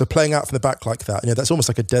 Mm-hmm. So playing out from the back like that, that's almost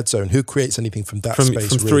like a dead zone. Who creates anything from that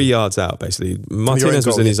space? From 3 yards out, basically. Martinez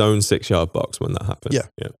was in his own 6-yard box when that happened. Yeah.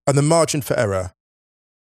 And the margin for error,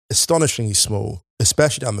 astonishingly small,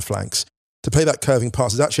 especially down the flanks. To play that curving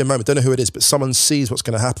pass is actually a moment, don't know who it is, but someone sees what's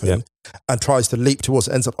going to happen and tries to leap towards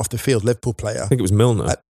it, ends up off the field, Liverpool player. I think it was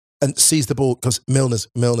Milner. And sees the ball because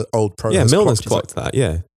Milner, old pro. Yeah, Milner's clocked that,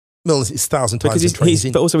 Milner's 1,000 times because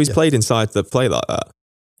he's played inside the play like that.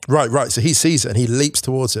 Right. So he sees it and he leaps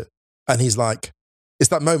towards it. And he's like, it's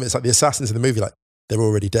that moment, it's like the assassins in the movie, like, they're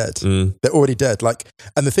already dead. Mm. They're already dead.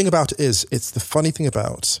 And the thing about it is, it's the funny thing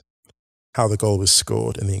about how the goal was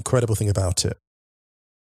scored and the incredible thing about it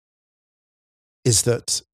is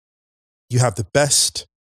that you have the best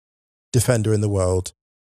defender in the world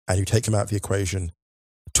and you take him out of the equation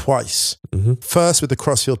twice. Mm-hmm. First with the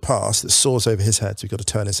crossfield pass that soars over his head, so you've got to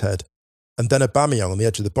turn his head. And then Aubameyang on the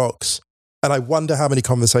edge of the box. And I wonder how many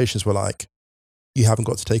conversations were like, you haven't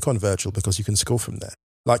got to take on Virgil because you can score from there.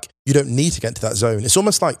 Like, you don't need to get into that zone. It's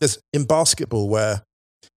almost like there's in basketball where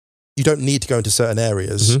you don't need to go into certain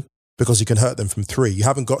areas because you can hurt them from 3. You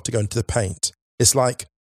haven't got to go into the paint. It's like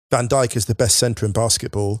Van Dijk is the best centre in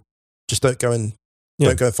basketball. Just don't go and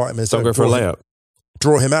fight him. Don't go for a layup.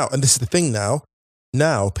 Draw him out. And this is the thing now.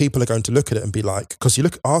 Now people are going to look at it and be like, because you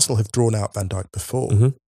look, Arsenal have drawn out Van Dijk before. Mm-hmm.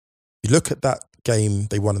 You look at that game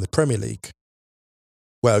they won in the Premier League.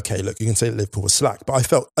 Well, okay, look, you can say that Liverpool was slack, but I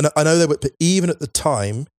felt, and I know they were, but even at the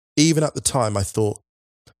time, I thought,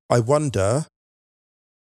 I wonder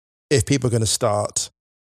if people are going to start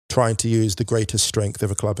trying to use the greatest strength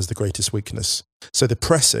of a club as the greatest weakness. So the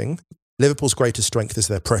pressing, Liverpool's greatest strength is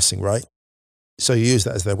their pressing, right? So you use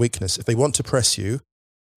that as their weakness. If they want to press you,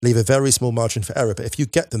 leave a very small margin for error. But if you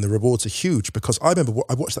get them, the rewards are huge. Because I remember,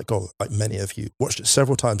 I watched that goal, like many of you, watched it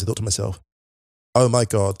several times. I thought to myself, oh my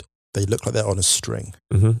God, they look like they're on a string.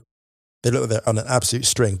 Mm-hmm. They look like they're on an absolute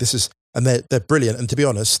string. And they're brilliant. And to be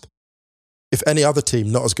honest, if any other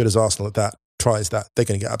team not as good as Arsenal at that tries that, they're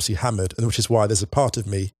going to get absolutely hammered. And which is why there's a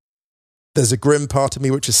grim part of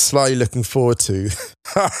me which is slightly looking forward to.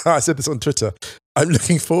 I said this on Twitter. I'm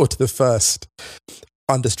looking forward to the first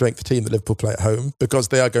understrength team that Liverpool play at home, because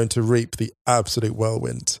they are going to reap the absolute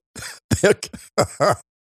whirlwind. And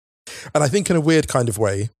I think in a weird kind of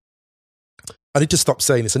way, I need to stop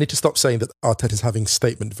saying this. I need to stop saying that Arteta's having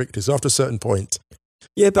statement victories after a certain point.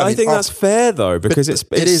 Yeah, but I think that's fair though, because it's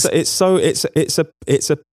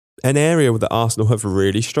an area that Arsenal have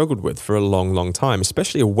really struggled with for a long, long time,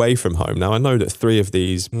 especially away from home. Now, I know that 3 of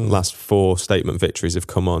these last 4 statement victories have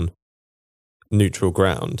come on neutral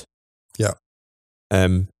ground. Yeah.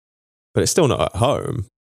 But it's still not at home.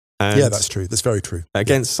 And yeah, that's true. That's very true.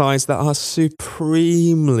 Against sides that are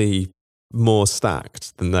supremely more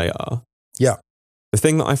stacked than they are. Yeah. The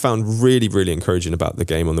thing that I found really, really encouraging about the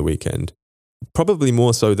game on the weekend, probably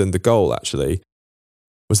more so than the goal actually,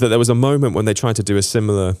 was that there was a moment when they tried to do a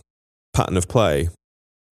similar pattern of play.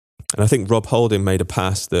 And I think Rob Holding made a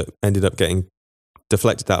pass that ended up getting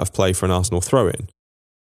deflected out of play for an Arsenal throw-in.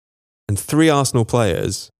 And 3 Arsenal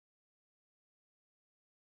players,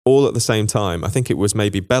 all at the same time, I think it was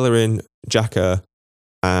maybe Bellerin, Xhaka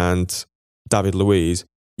and David Luiz,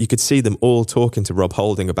 you could see them all talking to Rob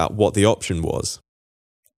Holding about what the option was.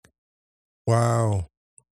 Wow.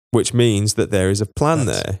 Which means that there is a plan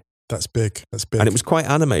there. That's big. That's big. And it was quite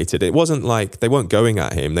animated. It wasn't like they weren't going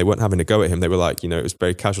at him. They weren't having to go at him. They were like, it was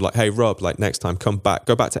very casual. Like, hey, Rob, like next time, come back,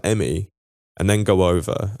 go back to Emmy and then go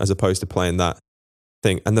over, as opposed to playing that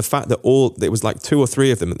thing. And the fact that it was like 2 or 3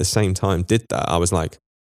 of them at the same time did that, I was like,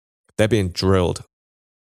 they're being drilled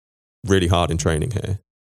really hard in training here.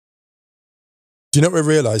 Do you know what we're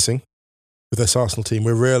realising with this Arsenal team?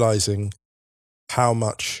 We're realising how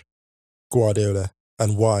much Guardiola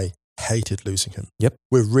and why hated losing him. Yep.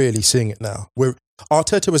 We're really seeing it now.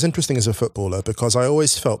 Arteta was interesting as a footballer because I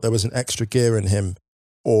always felt there was an extra gear in him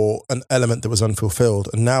or an element that was unfulfilled.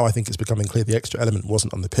 And now I think it's becoming clear the extra element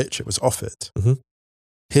wasn't on the pitch, it was off it. Mm-hmm.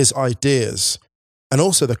 His ideas and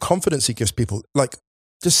also the confidence he gives people, like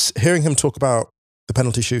just hearing him talk about the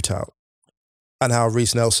penalty shootout and how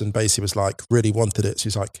Reece Nelson basically was like, really wanted it. So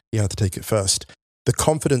he's like, he had to take it first. The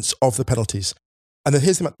confidence of the penalties. And then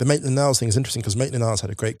here's the Maitland-Niles thing is interesting because Maitland-Niles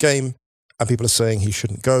had a great game and people are saying he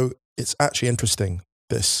shouldn't go. It's actually interesting,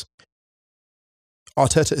 this.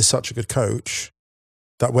 Arteta is such a good coach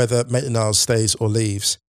that whether Maitland-Niles stays or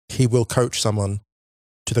leaves, he will coach someone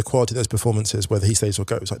to the quality of those performances, whether he stays or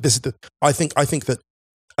goes. Like this is I think that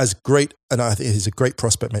as great, and I think he's a great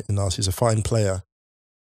prospect, Maitland-Niles, he's a fine player.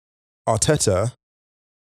 Arteta,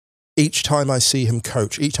 each time I see him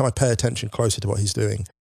coach, each time I pay attention closer to what he's doing,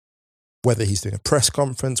 whether he's doing a press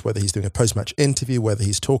conference, whether he's doing a post-match interview, whether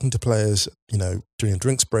he's talking to players, during a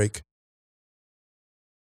drinks break,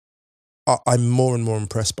 I'm more and more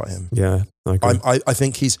impressed by him. Yeah, I agree.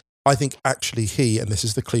 I think actually he, and this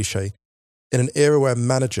is the cliche, in an era where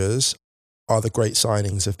managers are the great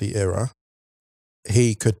signings of the era,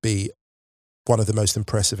 he could be one of the most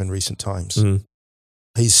impressive in recent times. Mm.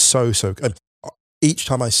 He's so good. Each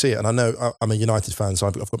time I see it, and I know I'm a United fan, so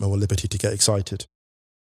I've got more liberty to get excited.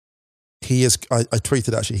 He is, I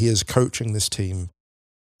tweeted actually, he is coaching this team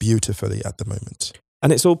beautifully at the moment.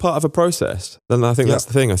 And it's all part of a process. And I think that's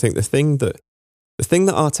the thing. I think the thing that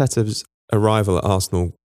Arteta's arrival at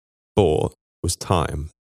Arsenal bought was time.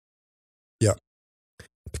 Yeah.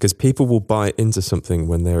 Because people will buy into something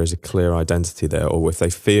when there is a clear identity there, or if they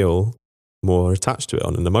feel more attached to it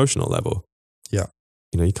on an emotional level. Yeah.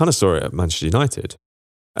 You kind of saw it at Manchester United.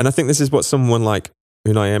 And I think this is what someone like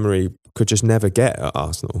Unai Emery could just never get at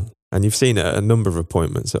Arsenal. And you've seen it at a number of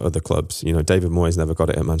appointments at other clubs. David Moyes never got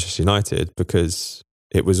it at Manchester United because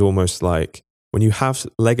it was almost like when you have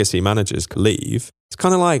legacy managers leave, it's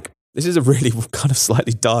kind of like This is a really kind of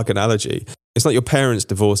slightly dark analogy. It's like your parents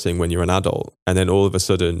divorcing when you're an adult, and then all of a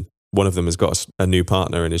sudden one of them has got a new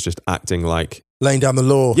partner and is just acting like... Laying down the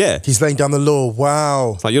law. Yeah. He's laying down the law.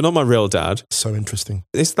 Wow. It's like, you're not my real dad. So interesting.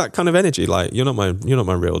 It's that kind of energy. Like, you're not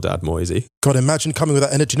my real dad, Moisey. God, imagine coming with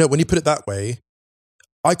that energy. No, when you put it that way,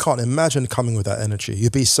 I can't imagine coming with that energy.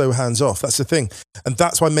 You'd be so hands off. That's the thing. And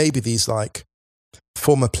that's why maybe these like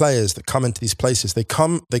former players that come into these places, they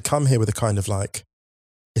come here with a kind of like,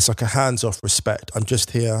 it's like a hands off respect. I'm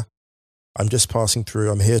just here. I'm just passing through.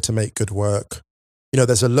 I'm here to make good work. You know,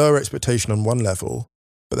 there's a lower expectation on one level,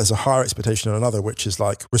 but there's a higher expectation on another, which is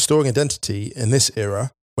like restoring identity in this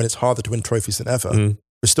era when it's harder to win trophies than ever. Mm.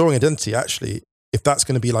 Restoring identity, actually, if that's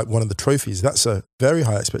going to be like one of the trophies, that's a very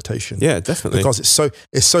high expectation. Yeah, definitely. Because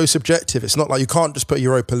it's so subjective. It's not like you can't just put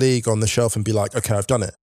Europa League on the shelf and be like, okay, I've done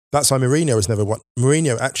it. That's why Mourinho has never won.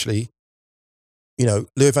 Mourinho actually, you know,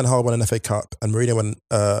 Louis van Gaal won an FA Cup and Mourinho won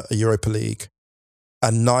a Europa League.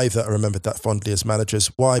 And neither are remembered that fondly as managers.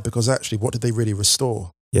 Why? Because actually, what did they really restore?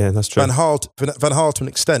 Yeah, that's true. Van Gaal to an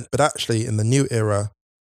extent, but actually in the new era,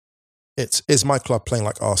 is my club playing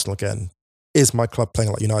like Arsenal again? Is my club playing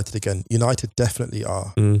like United again? United definitely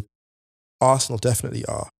are. Mm. Arsenal definitely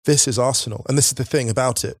are. This is Arsenal. And this is the thing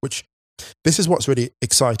about it, this is what's really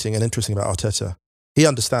exciting and interesting about Arteta. He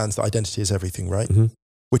understands that identity is everything, right? Mm-hmm.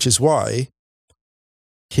 Which is why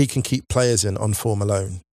he can keep players in on form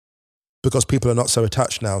alone. Because people are not so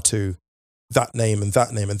attached now to that name and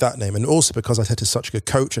that name and that name. And also because Arteta is such a good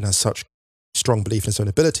coach and has such strong belief in his own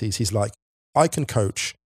abilities, he's like, I can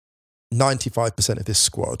coach 95% of this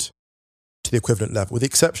squad to the equivalent level, with the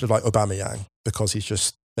exception of like Aubameyang, because he's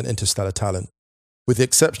just an interstellar talent. With the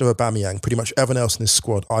exception of Aubameyang, pretty much everyone else in this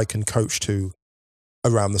squad I can coach to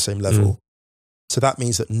around the same level. Mm. So that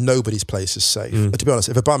means that nobody's place is safe. Mm. But to be honest,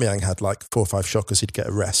 if Aubameyang had like 4 or 5 shockers, he'd get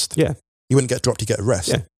a rest. Yeah. He wouldn't get dropped, he'd get a rest.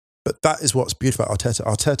 Yeah. But that is what's beautiful about Arteta.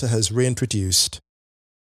 Arteta has reintroduced,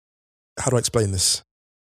 how do I explain this?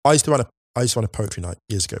 I used to run a poetry night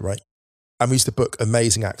years ago, right? And we used to book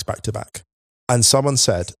amazing acts back to back. And someone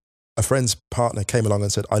said, a friend's partner came along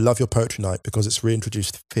and said, I love your poetry night because it's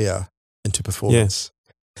reintroduced fear into performance.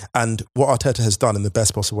 Yeah. And what Arteta has done in the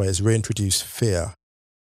best possible way is reintroduce fear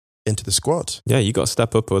into the squad. Yeah, you got to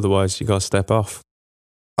step up, otherwise you got to step off.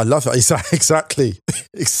 I love that. Exactly.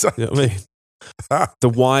 You know what I mean? The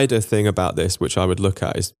wider thing about this, which I would look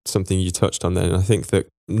at, is something you touched on then. And I think that,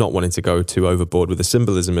 not wanting to go too overboard with the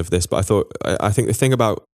symbolism of this, but I think the thing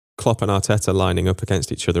about Klopp and Arteta lining up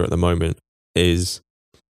against each other at the moment is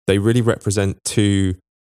they really represent two.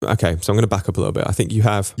 Okay, so I'm going to back up a little bit. I think you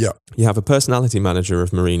have a personality manager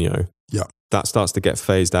of Mourinho. Yeah. That starts to get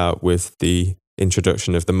phased out with the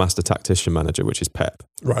introduction of the master tactician manager, which is Pep.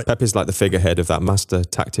 Right. Pep is like the figurehead of that master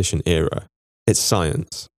tactician era. It's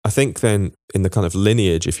science. I think then in the kind of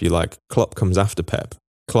lineage, if you like, Klopp comes after Pep.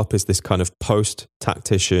 Klopp is this kind of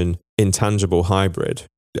post-tactician, intangible hybrid.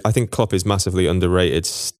 I think Klopp is massively underrated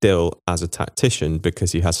still as a tactician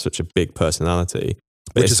because he has such a big personality.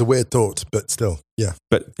 Which is a weird thought, but still, yeah.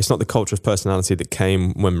 But it's not the culture of personality that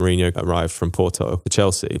came when Mourinho arrived from Porto to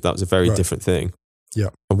Chelsea. That was a very different thing. Yeah.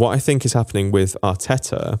 And what I think is happening with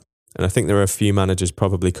Arteta, and I think there are a few managers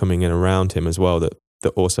probably coming in around him as well that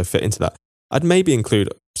also fit into that. I'd maybe include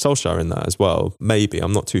Solskjaer in that as well. Maybe.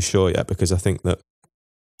 I'm not too sure yet because I think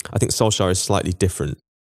Solskjaer is slightly different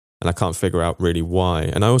and I can't figure out really why.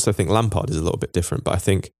 And I also think Lampard is a little bit different, but I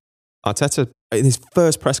think Arteta, in his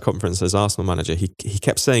first press conference as Arsenal manager, he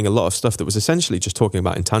kept saying a lot of stuff that was essentially just talking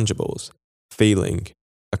about intangibles, feeling,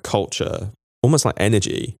 a culture, almost like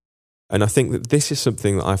energy. And I think that this is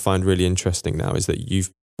something that I find really interesting now, is that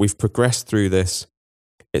we've progressed through this.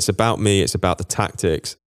 It's about me, it's about the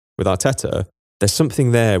tactics. With Arteta, there's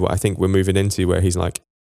something there where I think we're moving into where he's like,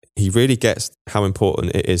 he really gets how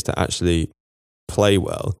important it is to actually play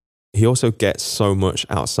well. He also gets so much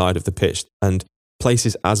outside of the pitch and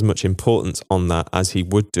places as much importance on that as he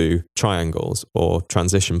would do triangles or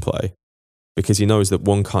transition play, because he knows that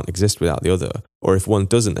one can't exist without the other. Or if one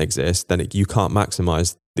doesn't exist, then you can't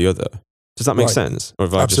maximize the other. Does that make sense? Or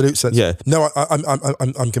Absolute sense. Yeah. No,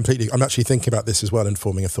 I'm actually thinking about this as well and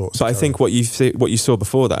forming a thought. But I think what you saw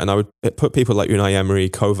before that, and I would put people like Unai Emery,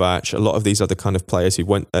 Kovac, a lot of these other kind of players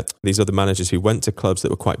these other managers who went to clubs that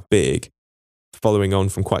were quite big, following on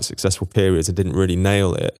from quite successful periods and didn't really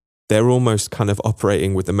nail it. They're almost kind of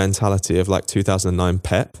operating with the mentality of like 2009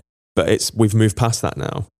 Pep, but we've moved past that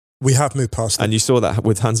now. We have moved past that. And you saw that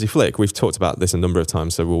with Hansi Flick. We've talked about this a number of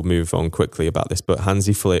times, so we'll move on quickly about this. But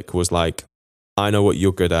Hansi Flick was like, I know what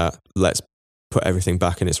you're good at. Let's put everything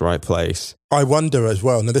back in its right place. I wonder as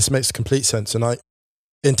well, now this makes complete sense. And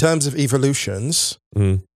in terms of evolutions,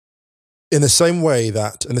 In the same way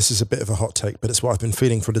that, and this is a bit of a hot take, but it's what I've been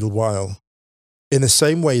feeling for a little while, in the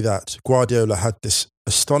same way that Guardiola had this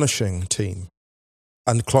astonishing team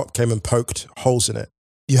and Klopp came and poked holes in it,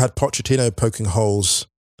 you had Pochettino poking holes.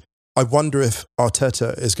 I wonder if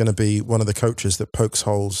Arteta is going to be one of the coaches that pokes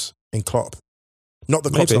holes in Klopp. Not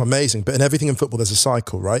that Klopp's not amazing, but in everything in football, there's a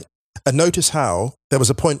cycle, right? And notice how there was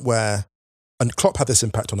a point where, and Klopp had this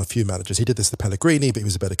impact on a few managers. He did this to Pellegrini, but he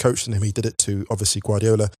was a better coach than him. He did it to, obviously,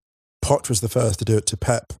 Guardiola. Poch was the first to do it to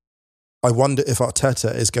Pep. I wonder if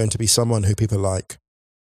Arteta is going to be someone who people are like,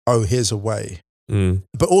 oh, here's a way.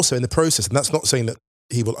 But also in the process, and that's not saying that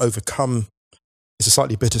he will overcome. It's a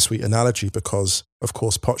slightly bittersweet analogy because, of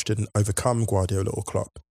course, Poch didn't overcome Guardiola or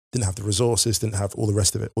Klopp, didn't have the resources, didn't have all the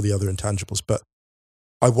rest of it, all the other intangibles. But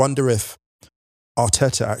I wonder if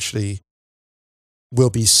Arteta actually will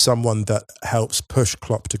be someone that helps push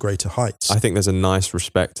Klopp to greater heights. I think there's a nice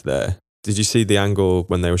respect there. Did you see the angle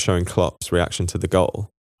when they were showing Klopp's reaction to the goal?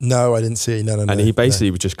 No, I didn't see. No. And he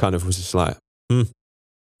basically just kind of was just like,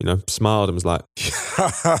 smiled and was like,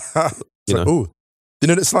 ooh. You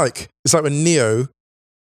know what it's like? It's like when Neo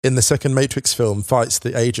in the second Matrix film fights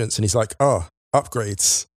the agents and he's like,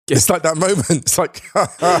 upgrades. Yeah. It's like that moment. It's like...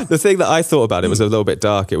 The thing that I thought about it was a little bit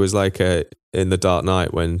dark. It was like in The Dark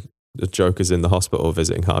Knight when the Joker's in the hospital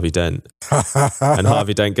visiting Harvey Dent and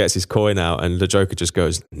Harvey Dent gets his coin out and the Joker just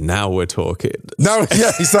goes, now we're talking. No,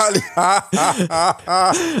 yeah, exactly.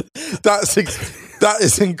 That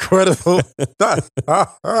is incredible.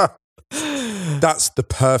 That's the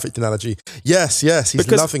perfect analogy. Yes, he's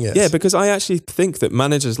loving it. Yeah, because I actually think that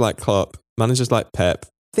managers like Klopp, managers like Pep,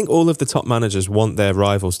 I think all of the top managers want their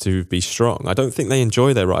rivals to be strong. I don't think they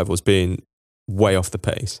enjoy their rivals being way off the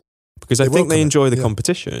pace because I think they enjoy the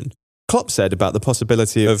competition. Klopp said about the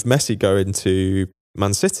possibility of Messi going to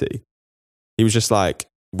Man City. He was just like,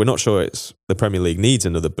 we're not sure the Premier League needs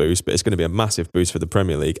another boost, but it's going to be a massive boost for the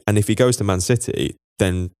Premier League. And if he goes to Man City,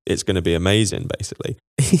 then it's going to be amazing, basically.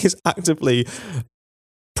 He's actively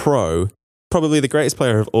probably the greatest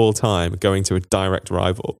player of all time, going to a direct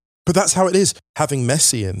rival. But that's how it is. Having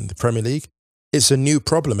Messi in the Premier League, it's a new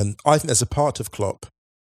problem. And I think there's a part of Klopp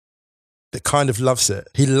that kind of loves it.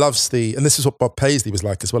 He loves and this is what Bob Paisley was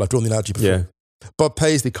like as well. I've drawn the analogy before. Yeah. Bob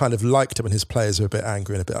Paisley kind of liked it when his players were a bit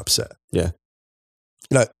angry and a bit upset. Yeah.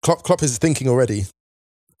 Klopp is thinking already,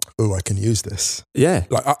 I can use this. Yeah.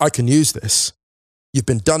 Like, I can use this. You've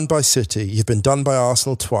been done by City. You've been done by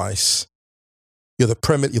Arsenal twice. You're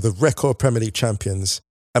the record Premier League champions.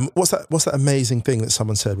 And what's that amazing thing that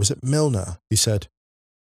someone said? Was it Milner who said,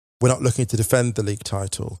 we're not looking to defend the league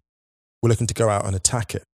title. We're looking to go out and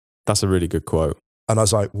attack it. That's a really good quote. And I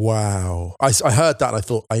was like, wow. I heard that and I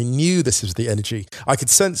thought, I knew this was the energy. I could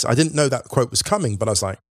sense, I didn't know that quote was coming, but I was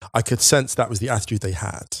like, I could sense that was the attitude they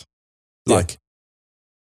had. Like,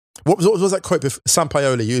 what was that quote?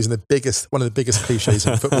 Sampaoli using one of the biggest cliches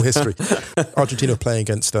in football history. Argentina playing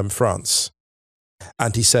against France.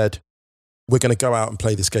 And he said, we're going to go out and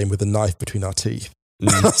play this game with a knife between our teeth. And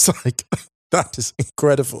I was like, that is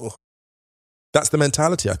incredible. That's the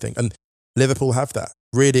mentality, I think. And Liverpool have that.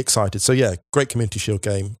 Really excited. So yeah, great Community Shield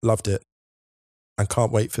game. Loved it. And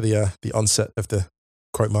can't wait for the onset of the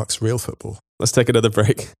quote marks real football. Let's take another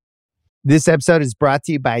break. This episode is brought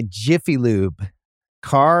to you by Jiffy Lube.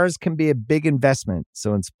 Cars can be a big investment,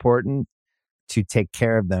 so it's important to take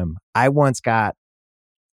care of them. I once got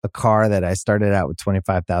a car that I started out with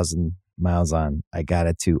 25,000 miles on. I got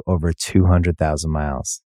it to over 200,000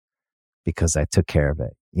 miles because I took care of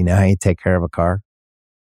it. You know how you take care of a car?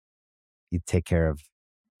 You take care of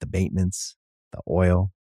the maintenance, the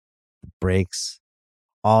oil, the brakes,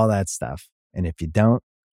 all that stuff. And if you don't,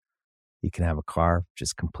 you can have a car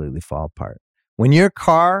just completely fall apart. When your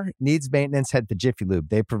car needs maintenance, head to Jiffy Lube.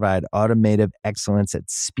 They provide automotive excellence at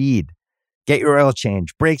speed. Get your oil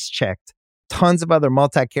change, brakes checked, tons of other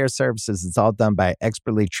multi-care services. It's all done by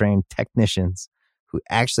expertly trained technicians who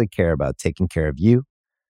actually care about taking care of you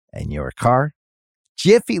and your car.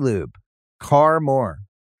 Jiffy Lube, car more.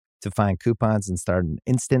 To find coupons and start an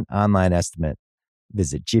instant online estimate,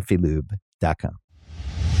 visit jiffylube.com.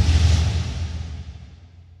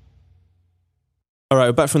 All right,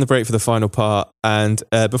 we're back from the break for the final part. And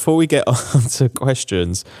before we get on to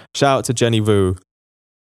questions, shout out to Jenny Vu,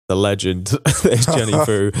 the legend that is Jenny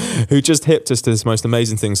Vu, who just hipped us to this most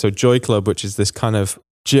amazing thing. So Joy Club, which is this kind of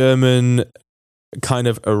German, kind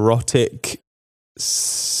of erotic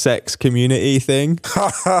sex community thing,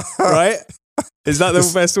 right? Is that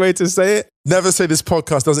the best way to say it? Never say this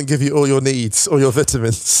podcast doesn't give you all your needs, all your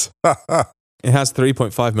vitamins. It has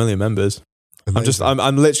 3.5 million members. Amazing.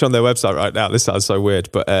 I'm literally on their website right now. This sounds so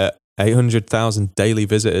weird, but 800,000 daily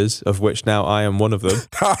visitors, of which now I am one of them.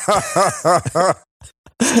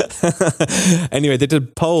 Anyway, they did a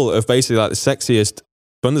poll of basically like the sexiest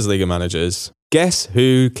Bundesliga managers. Guess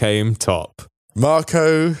who came top?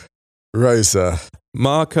 Marco Rosa.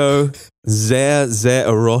 Marco sehr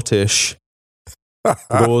erotisch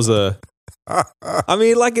Rosa. I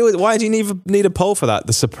mean, like, why do you even need a poll for that?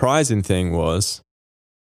 The surprising thing was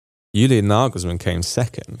Julian Nagelsmann came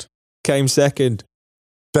second.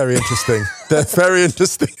 Very interesting. They're very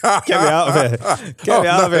interesting. Get me out of here. Get me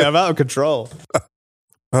out of here. I'm out of control.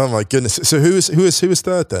 Oh my goodness. So who was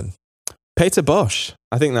third then? Peter Bosch.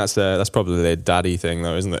 I think that's probably their daddy thing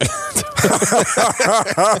though, isn't it?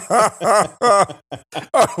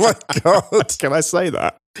 Oh my God. Can I say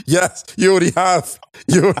that? Yes, you already have.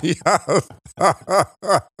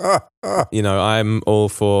 You know, I'm all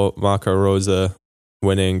for Marco Rosa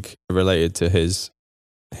winning related to his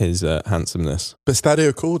handsomeness. But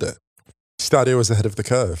Stadio called it. Stadio was ahead of the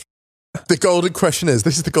curve. The golden question is,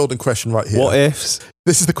 this is the golden question right here. What ifs?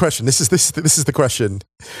 This is the question. This is the question.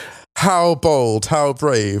 How bold, how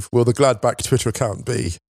brave will the Gladbach Twitter account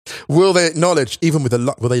be? Will they acknowledge, even with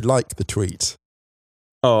will they like the tweet?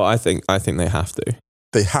 Oh, I think they have to.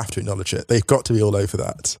 They have to acknowledge it. They've got to be all over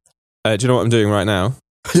that. Do you know what I'm doing right now?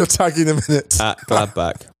 You're tagging them in it. At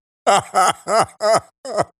Gladbach.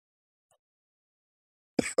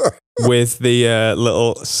 With the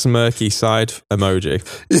little smirky side emoji.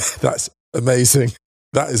 Yeah, that's amazing.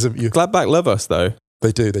 That is Gladbach love us though.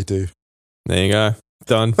 They do. There you go.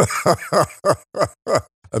 Done.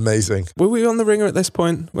 Amazing. Were we on the Ringer at this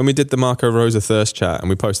point when we did the Marco Rosa thirst chat and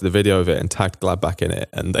we posted the video of it and tagged Gladbach in it,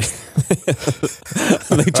 and they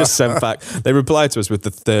just sent back. They replied to us with the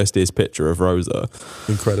thirstiest picture of Rosa.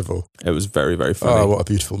 Incredible. It was very, very funny. Oh, what a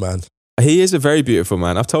beautiful man. He is a very beautiful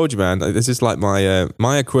man. I've told you, man. This is like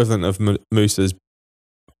my equivalent of Musa's.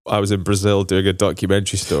 I was in Brazil doing a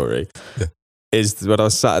documentary story. Yeah. Is when I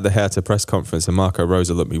was sat at the Hertha press conference and Marco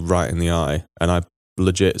Rosa looked me right in the eye and I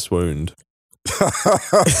legit swooned.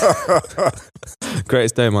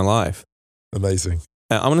 Greatest day of my life. Amazing.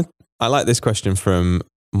 I like this question from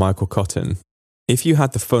Michael Cotton. If you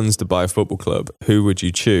had the funds to buy a football club, who would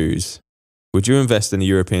you choose? Would you invest in a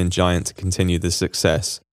European giant to continue the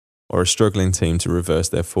success, or a struggling team to reverse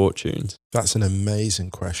their fortunes? That's an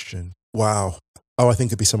amazing question. Wow. Oh, I think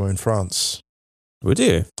it'd be somewhere in France. Would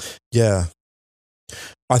you? Yeah.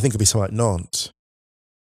 I think it'd be somewhere like Nantes.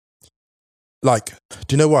 Like,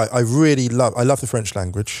 do you know why? I love the French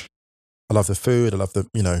language. I love the food. I love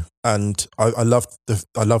and I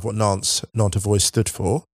love what Nantes always stood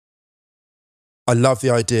for. I love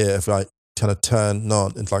the idea of like kind of turn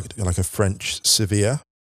Nantes into like a French Sevilla.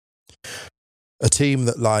 A team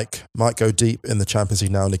that like might go deep in the Champions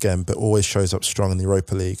League now and again, but always shows up strong in the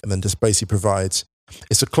Europa League and then just basically provides.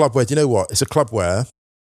 It's a club where, do you know what? It's a club where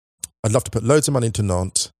I'd love to put loads of money into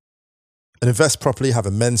Nantes and invest properly, have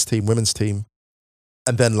a men's team, women's team,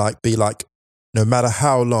 and then be like, no matter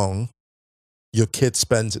how long your kid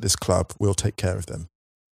spends at this club, we'll take care of them.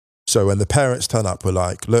 So when the parents turn up, we're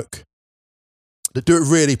like, look, do it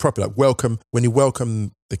really properly. Like when you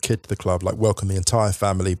welcome the kid to the club, like welcome the entire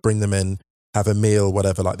family, bring them in, have a meal,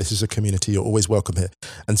 whatever. Like this is a community, you're always welcome here.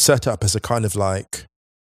 And set up as a kind of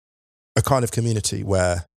community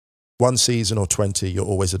where one season or 20, you're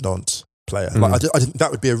always a Nantes player. Mm. Like I think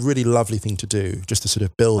that would be a really lovely thing to do, just to sort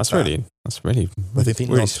of build. That's really sweet.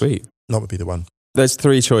 Nantes would be the one. There's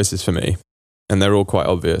three choices for me, and they're all quite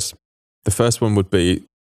obvious. The first one would be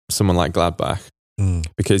someone like Gladbach,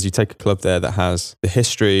 because you take a club there that has the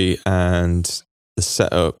history and the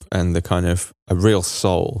setup and the kind of a real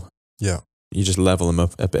soul. Yeah. You just level them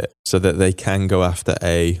up a bit so that they can go after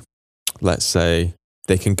let's say,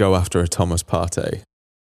 they can go after a Thomas Partey.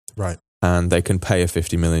 Right. And they can pay a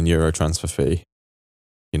 €50 million transfer fee.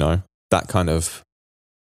 You know, that kind of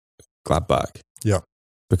Gladbach. Yeah.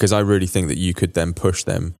 Because I really think that you could then push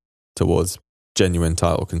them towards genuine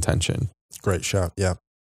title contention. Great shout, yeah.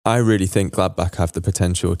 I really think Gladbach have the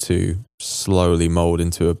potential to slowly mould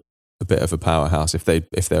into a bit of a powerhouse if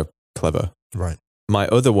they're clever. Right. My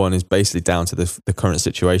other one is basically down to the current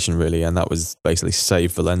situation, really, and that was basically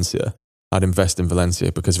save Valencia. I'd invest in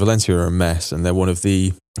Valencia because Valencia are a mess and they're one of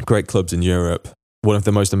the great clubs in Europe, one of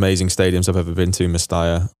the most amazing stadiums I've ever been to,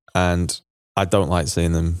 Mestalla, and I don't like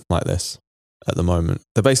seeing them like this at the moment.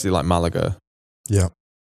 They're basically like Malaga. Yeah.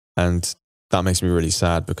 And that makes me really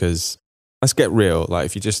sad because let's get real. Like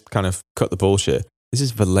if you just kind of cut the bullshit, this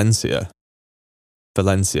is Valencia.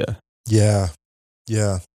 Yeah.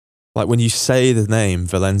 Yeah. Like when you say the name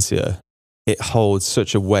Valencia, it holds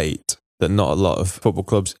such a weight that not a lot of football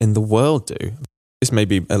clubs in the world do. this may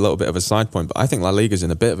be a little bit of a side point, but I think La Liga's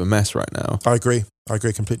in a bit of a mess right now. I agree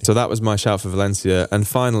completely. So that was my shout for Valencia. And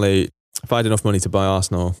finally, if I had enough money to buy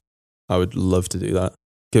Arsenal, I would love to do that.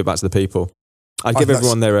 Give it back to the people. I'd give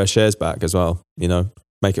everyone their shares back as well, you know,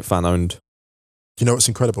 make it fan-owned. You know what's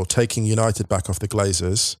incredible? Taking United back off the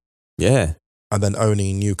Glazers. Yeah. And then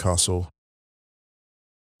owning Newcastle.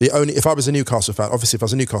 If I was a Newcastle fan, obviously if I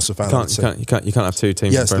was a Newcastle fan, you can't have two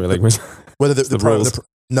teams in the Premier League. Whether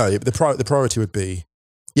the priority would be,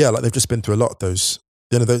 like they've just been through a lot. Those,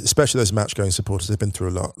 you know, especially those match-going supporters, they've been through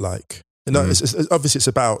a lot. Like, you know, it's obviously it's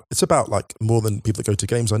about like more than people that go to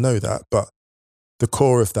games. I know that, but the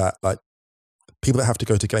core of that, like people that have to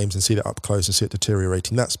go to games and see that up close and see it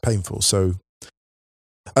deteriorating, that's painful. So,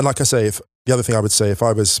 and like I say, the other thing I would say,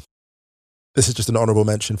 this is just an honourable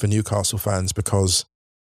mention for Newcastle fans because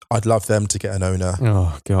I'd love them to get an owner.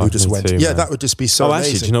 Oh God, who just went. Too, that would just be so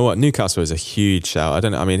amazing. Actually, do you know what? Newcastle is a huge shout. I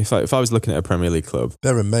don't know. I mean, if I was looking at a Premier League club,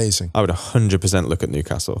 they're amazing. I would 100% look at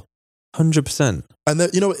Newcastle. 100%. And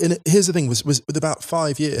you know, here's the thing: was with about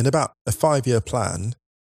 5 years, in about a 5-year plan,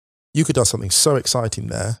 you could do something so exciting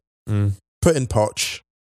there. Put in Poch,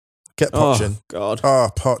 get Poch in. God.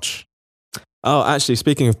 Poch. Oh, actually,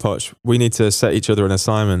 speaking of Poch, we need to set each other an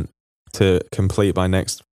assignment to complete by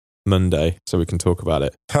next Monday so we can talk about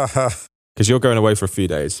it. Because you're going away for a few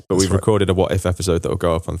days, but we've recorded a What If episode that will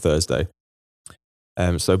go up on Thursday.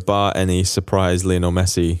 So bar any surprise Lionel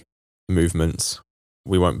Messi movements,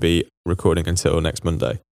 we won't be recording until next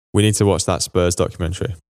Monday. We need to watch that Spurs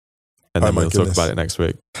documentary. And then we'll talk about it next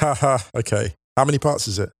week. Okay. How many parts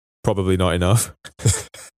is it? Probably not enough.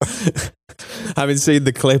 Having seen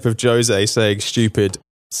the clip of Jose saying stupid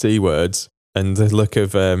C words and the look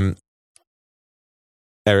of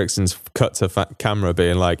Eriksen's cut to camera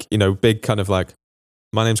being like, you know, big kind of like,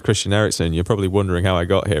 my name's Christian Eriksen. You're probably wondering how I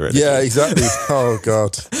got here. Yeah, exactly. Oh,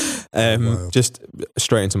 God. Just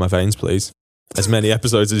straight into my veins, please. As many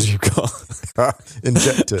episodes as you've got.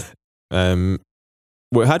 Inject it.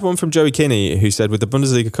 We had one from Joey Kinney who said, with the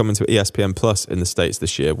Bundesliga coming to ESPN Plus in the States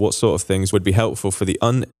this year, what sort of things would be helpful for the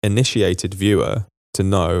uninitiated viewer to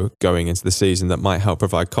know going into the season that might help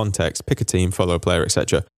provide context, pick a team, follow a player,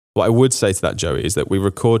 etc.? What I would say to that, Joey, is that we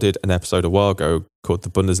recorded an episode a while ago called The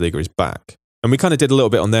Bundesliga is Back. And we kind of did a little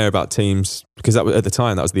bit on there about teams, because that was, at the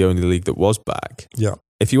time, that was the only league that was back. Yeah.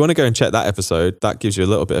 If you want to go and check that episode, that gives you a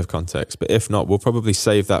little bit of context. But if not, we'll probably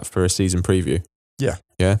save that for a season preview. Yeah.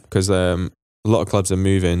 Yeah, because a lot of clubs are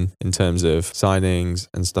moving in terms of signings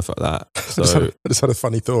and stuff like that. So I just had a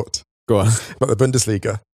funny thought. Go on. About the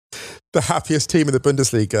Bundesliga. The happiest team in the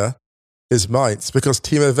Bundesliga is Mainz because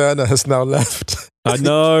Timo Werner has now left. I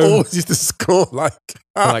know. He always used to score like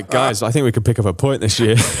guys, I think we could pick up a point this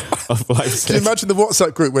year. Of Can you imagine the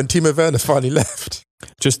WhatsApp group when Timo Werner finally left?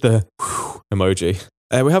 Just the emoji.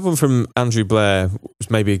 We have one from Andrew Blair,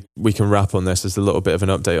 which maybe we can wrap on this as a little bit of an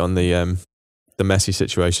update on the Messi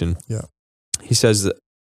situation. Yeah. He says that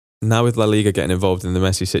now with La Liga getting involved in the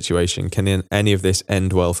Messi situation, can any of this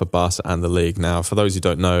end well for Barca and the league? Now, for those who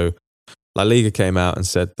don't know, La Liga came out and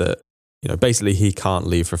said that, you know, basically he can't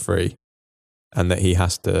leave for free and that he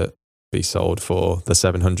has to be sold for the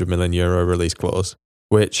 700 million euro release clause,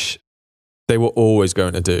 which they were always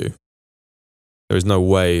going to do. There was no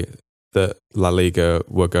way that La Liga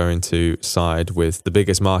were going to side with the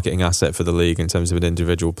biggest marketing asset for the league in terms of an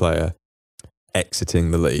individual player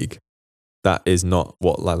exiting the league. That is not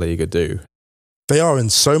what La Liga do. They are in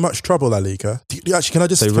so much trouble, La Liga. Actually, can I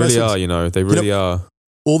just... They really are, you know. They really are.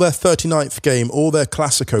 All their 39th game, all their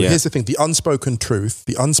Clasico. Yeah. Here's the thing, the unspoken truth,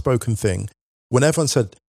 the unspoken thing. When everyone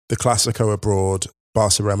said the Clasico abroad,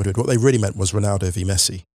 Barca, Real Madrid, what they really meant was Ronaldo v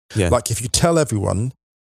Messi. Yeah. Like if you tell everyone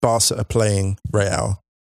Barca are playing Real,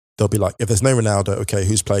 they'll be like, if there's no Ronaldo, okay,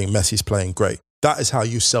 who's playing? Messi's playing, great. That is how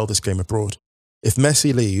you sell this game abroad. If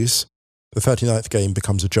Messi leaves, the 39th game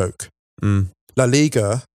becomes a joke. La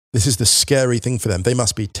Liga, this is the scary thing for them. They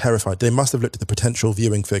must be terrified. They must have looked at the potential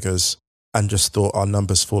viewing figures and just thought our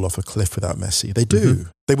numbers fall off a cliff without Messi. They do. Mm-hmm.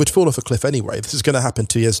 They would fall off a cliff anyway. This is going to happen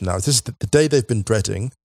 2 years from now. This is the day they've been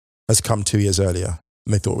dreading has come 2 years earlier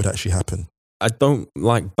and they thought it would actually happen. I don't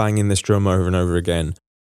like banging this drum over and over again,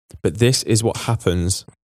 but this is what happens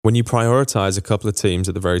when you prioritise a couple of teams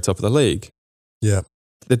at the very top of the league. Yeah.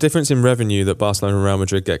 The difference in revenue that Barcelona and Real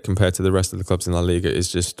Madrid get compared to the rest of the clubs in La Liga is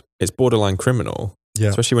just, it's borderline criminal,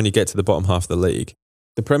 especially when you get to the bottom half of the league.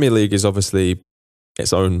 The Premier League is obviously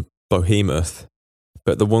its own behemoth,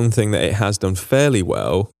 but the one thing that it has done fairly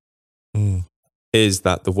well is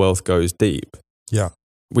that the wealth goes deep. Yeah.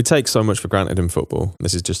 We take so much for granted in football.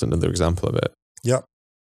 This is just another example of it. Yeah.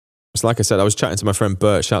 It's like I said, I was chatting to my friend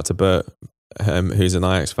Bert, shout out to Bert, who's an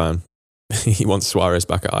Ajax fan. He wants Suarez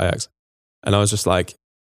back at Ajax. And I was just like,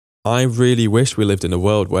 I really wish we lived in a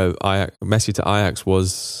world where Messi to Ajax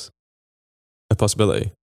was a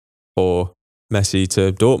possibility, or Messi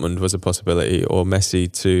to Dortmund was a possibility, or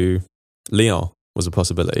Messi to Lyon was a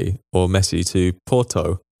possibility, or Messi to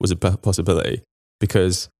Porto was a possibility,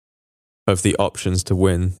 because of the options to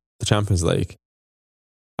win the Champions League.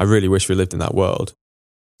 I really wish we lived in that world.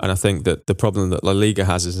 And I think that the problem that La Liga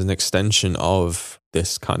has is an extension of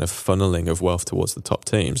this kind of funneling of wealth towards the top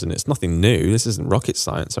teams. And it's nothing new. This isn't rocket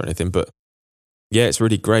science or anything. But yeah, it's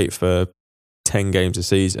really great for 10 games a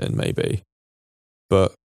season, maybe.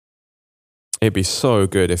 But it'd be so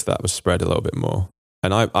good if that was spread a little bit more.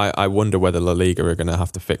 And I wonder whether La Liga are going to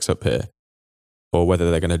have to fix up here, or whether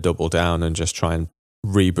they're going to double down and just try and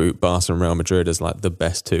reboot Barca and Real Madrid as like the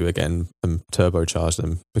best two again and turbocharge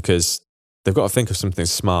them, because they've got to think of something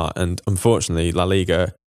smart. And unfortunately, La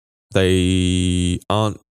Liga, they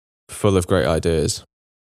aren't full of great ideas.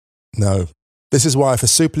 No. This is why if a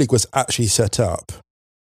Super League was actually set up,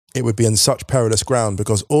 it would be in such perilous ground,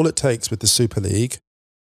 because all it takes with the Super League,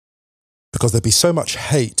 because there'd be so much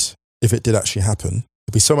hate if it did actually happen,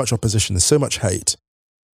 there'd be so much opposition, there's so much hate.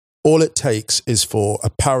 All it takes is for a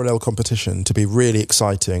parallel competition to be really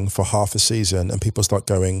exciting for half a season, and people start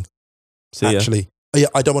going, actually, yeah,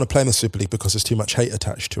 I don't want to play in the Super League because there's too much hate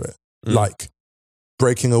attached to it. Like,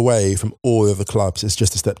 breaking away from all of the clubs is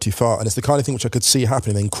just a step too far. And it's the kind of thing which I could see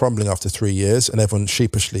happening, then crumbling after 3 years, and everyone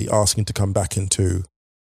sheepishly asking to come back into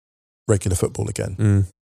regular football again.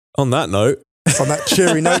 On that note. On that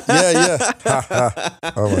cheery note, yeah.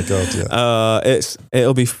 Oh my God, yeah.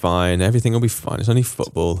 It'll be fine. Everything will be fine. It's only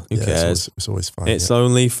football. Who cares? It's always fine. It's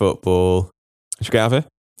only football. Should we get out of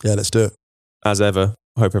here? Yeah, let's do it. As ever,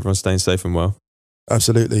 hope everyone's staying safe and well.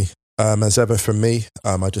 Absolutely. As ever from me,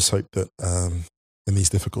 I just hope that in these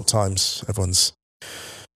difficult times, everyone's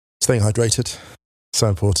staying hydrated. So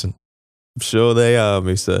important. I'm sure they are,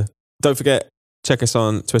 Musa. Don't forget, check us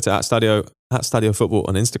on Twitter at Stadio Football,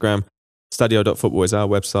 on Instagram. Stadio.football is our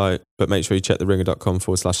website, but make sure you check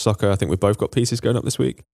theringer.com/soccer. I think we've both got pieces going up this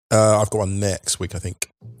week. I've got one next week, I think.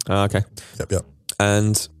 Okay. Yep.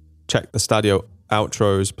 And check the Stadio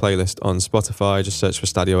Outros playlist on Spotify. Just search for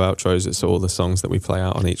Stadio Outros. It's all the songs that we play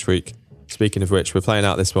out on each week. Speaking of which, we're playing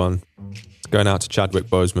out this one. It's going out to Chadwick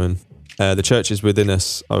Boseman. The Church is Within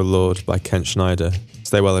Us, O Lord, by Kent Schneider.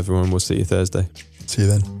 Stay well, everyone. We'll see you Thursday. See you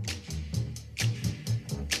then.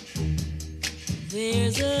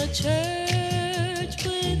 There's a church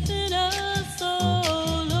within us,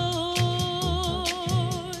 oh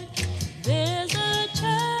Lord. There's a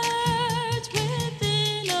church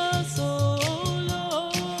within us, oh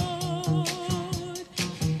Lord.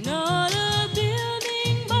 Not a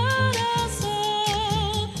building, but a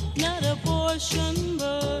soul. Not a portion,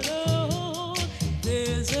 but a whole.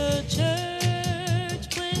 There's a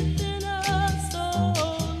church within us,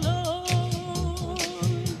 oh Lord.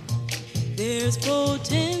 There's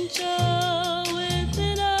potential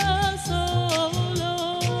within us, oh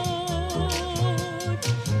Lord.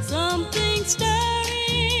 Something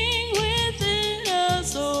stirring within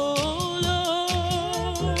us, oh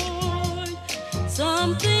Lord.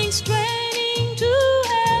 Something straining to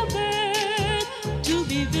have birth, to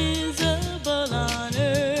be visible on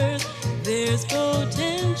earth. There's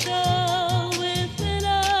potential within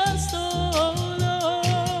us, oh Lord.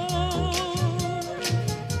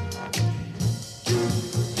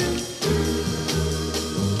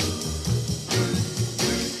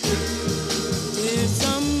 There's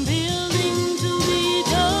some building to be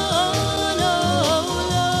done, oh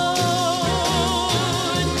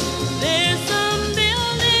Lord. There's some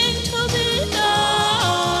building to be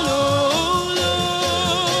done, oh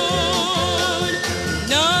Lord.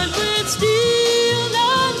 Not with steel,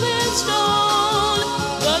 not with stone,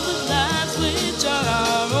 but with lives which are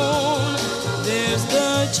our own. There's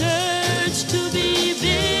the church to be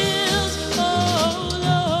built, oh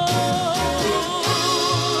Lord.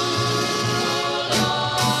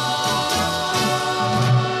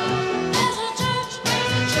 There's a church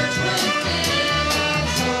within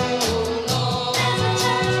us, oh Lord.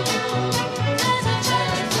 There's a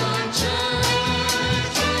church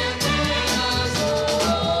within us,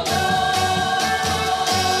 oh Lord.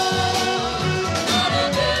 Not a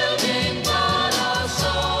building, but a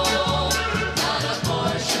soul. Not a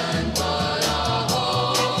portion, but a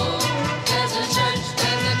whole. There's a church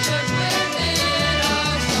within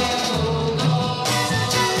us, oh Lord.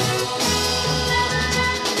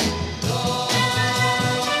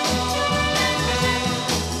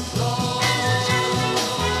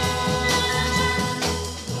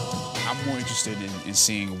 I'm more interested in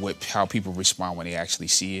seeing how people respond when they actually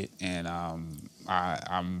see it, and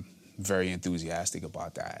I'm very enthusiastic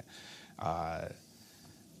about that.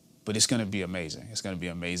 But it's going to be amazing. It's going to be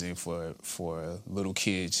amazing for little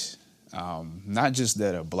kids, not just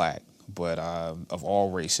that are black, but of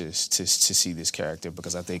all races to see this character,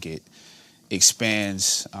 because I think it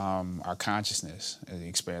expands our consciousness. It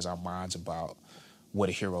expands our minds about what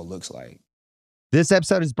a hero looks like. This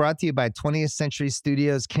episode is brought to you by 20th Century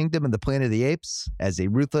Studios' Kingdom of the Planet of the Apes. As a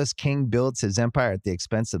ruthless king builds his empire at the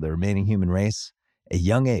expense of the remaining human race, a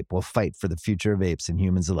young ape will fight for the future of apes and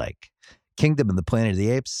humans alike. Kingdom of the Planet of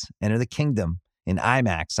the Apes. Enter the kingdom in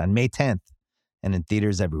IMAX on May 10th and in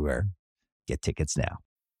theaters everywhere. Get tickets now.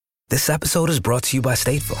 This episode is brought to you by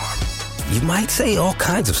State Farm. You might say all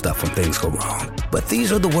kinds of stuff when things go wrong, but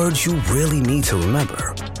these are the words you really need to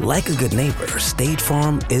remember. Like a good neighbor, State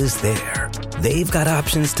Farm is there. They've got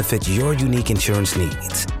options to fit your unique insurance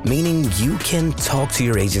needs, meaning you can talk to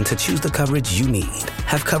your agent to choose the coverage you need,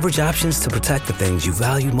 have coverage options to protect the things you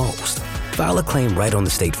value most, file a claim right on the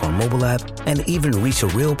State Farm mobile app, and even reach a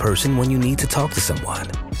real person when you need to talk to someone.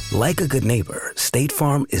 Like a good neighbor, State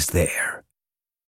Farm is there.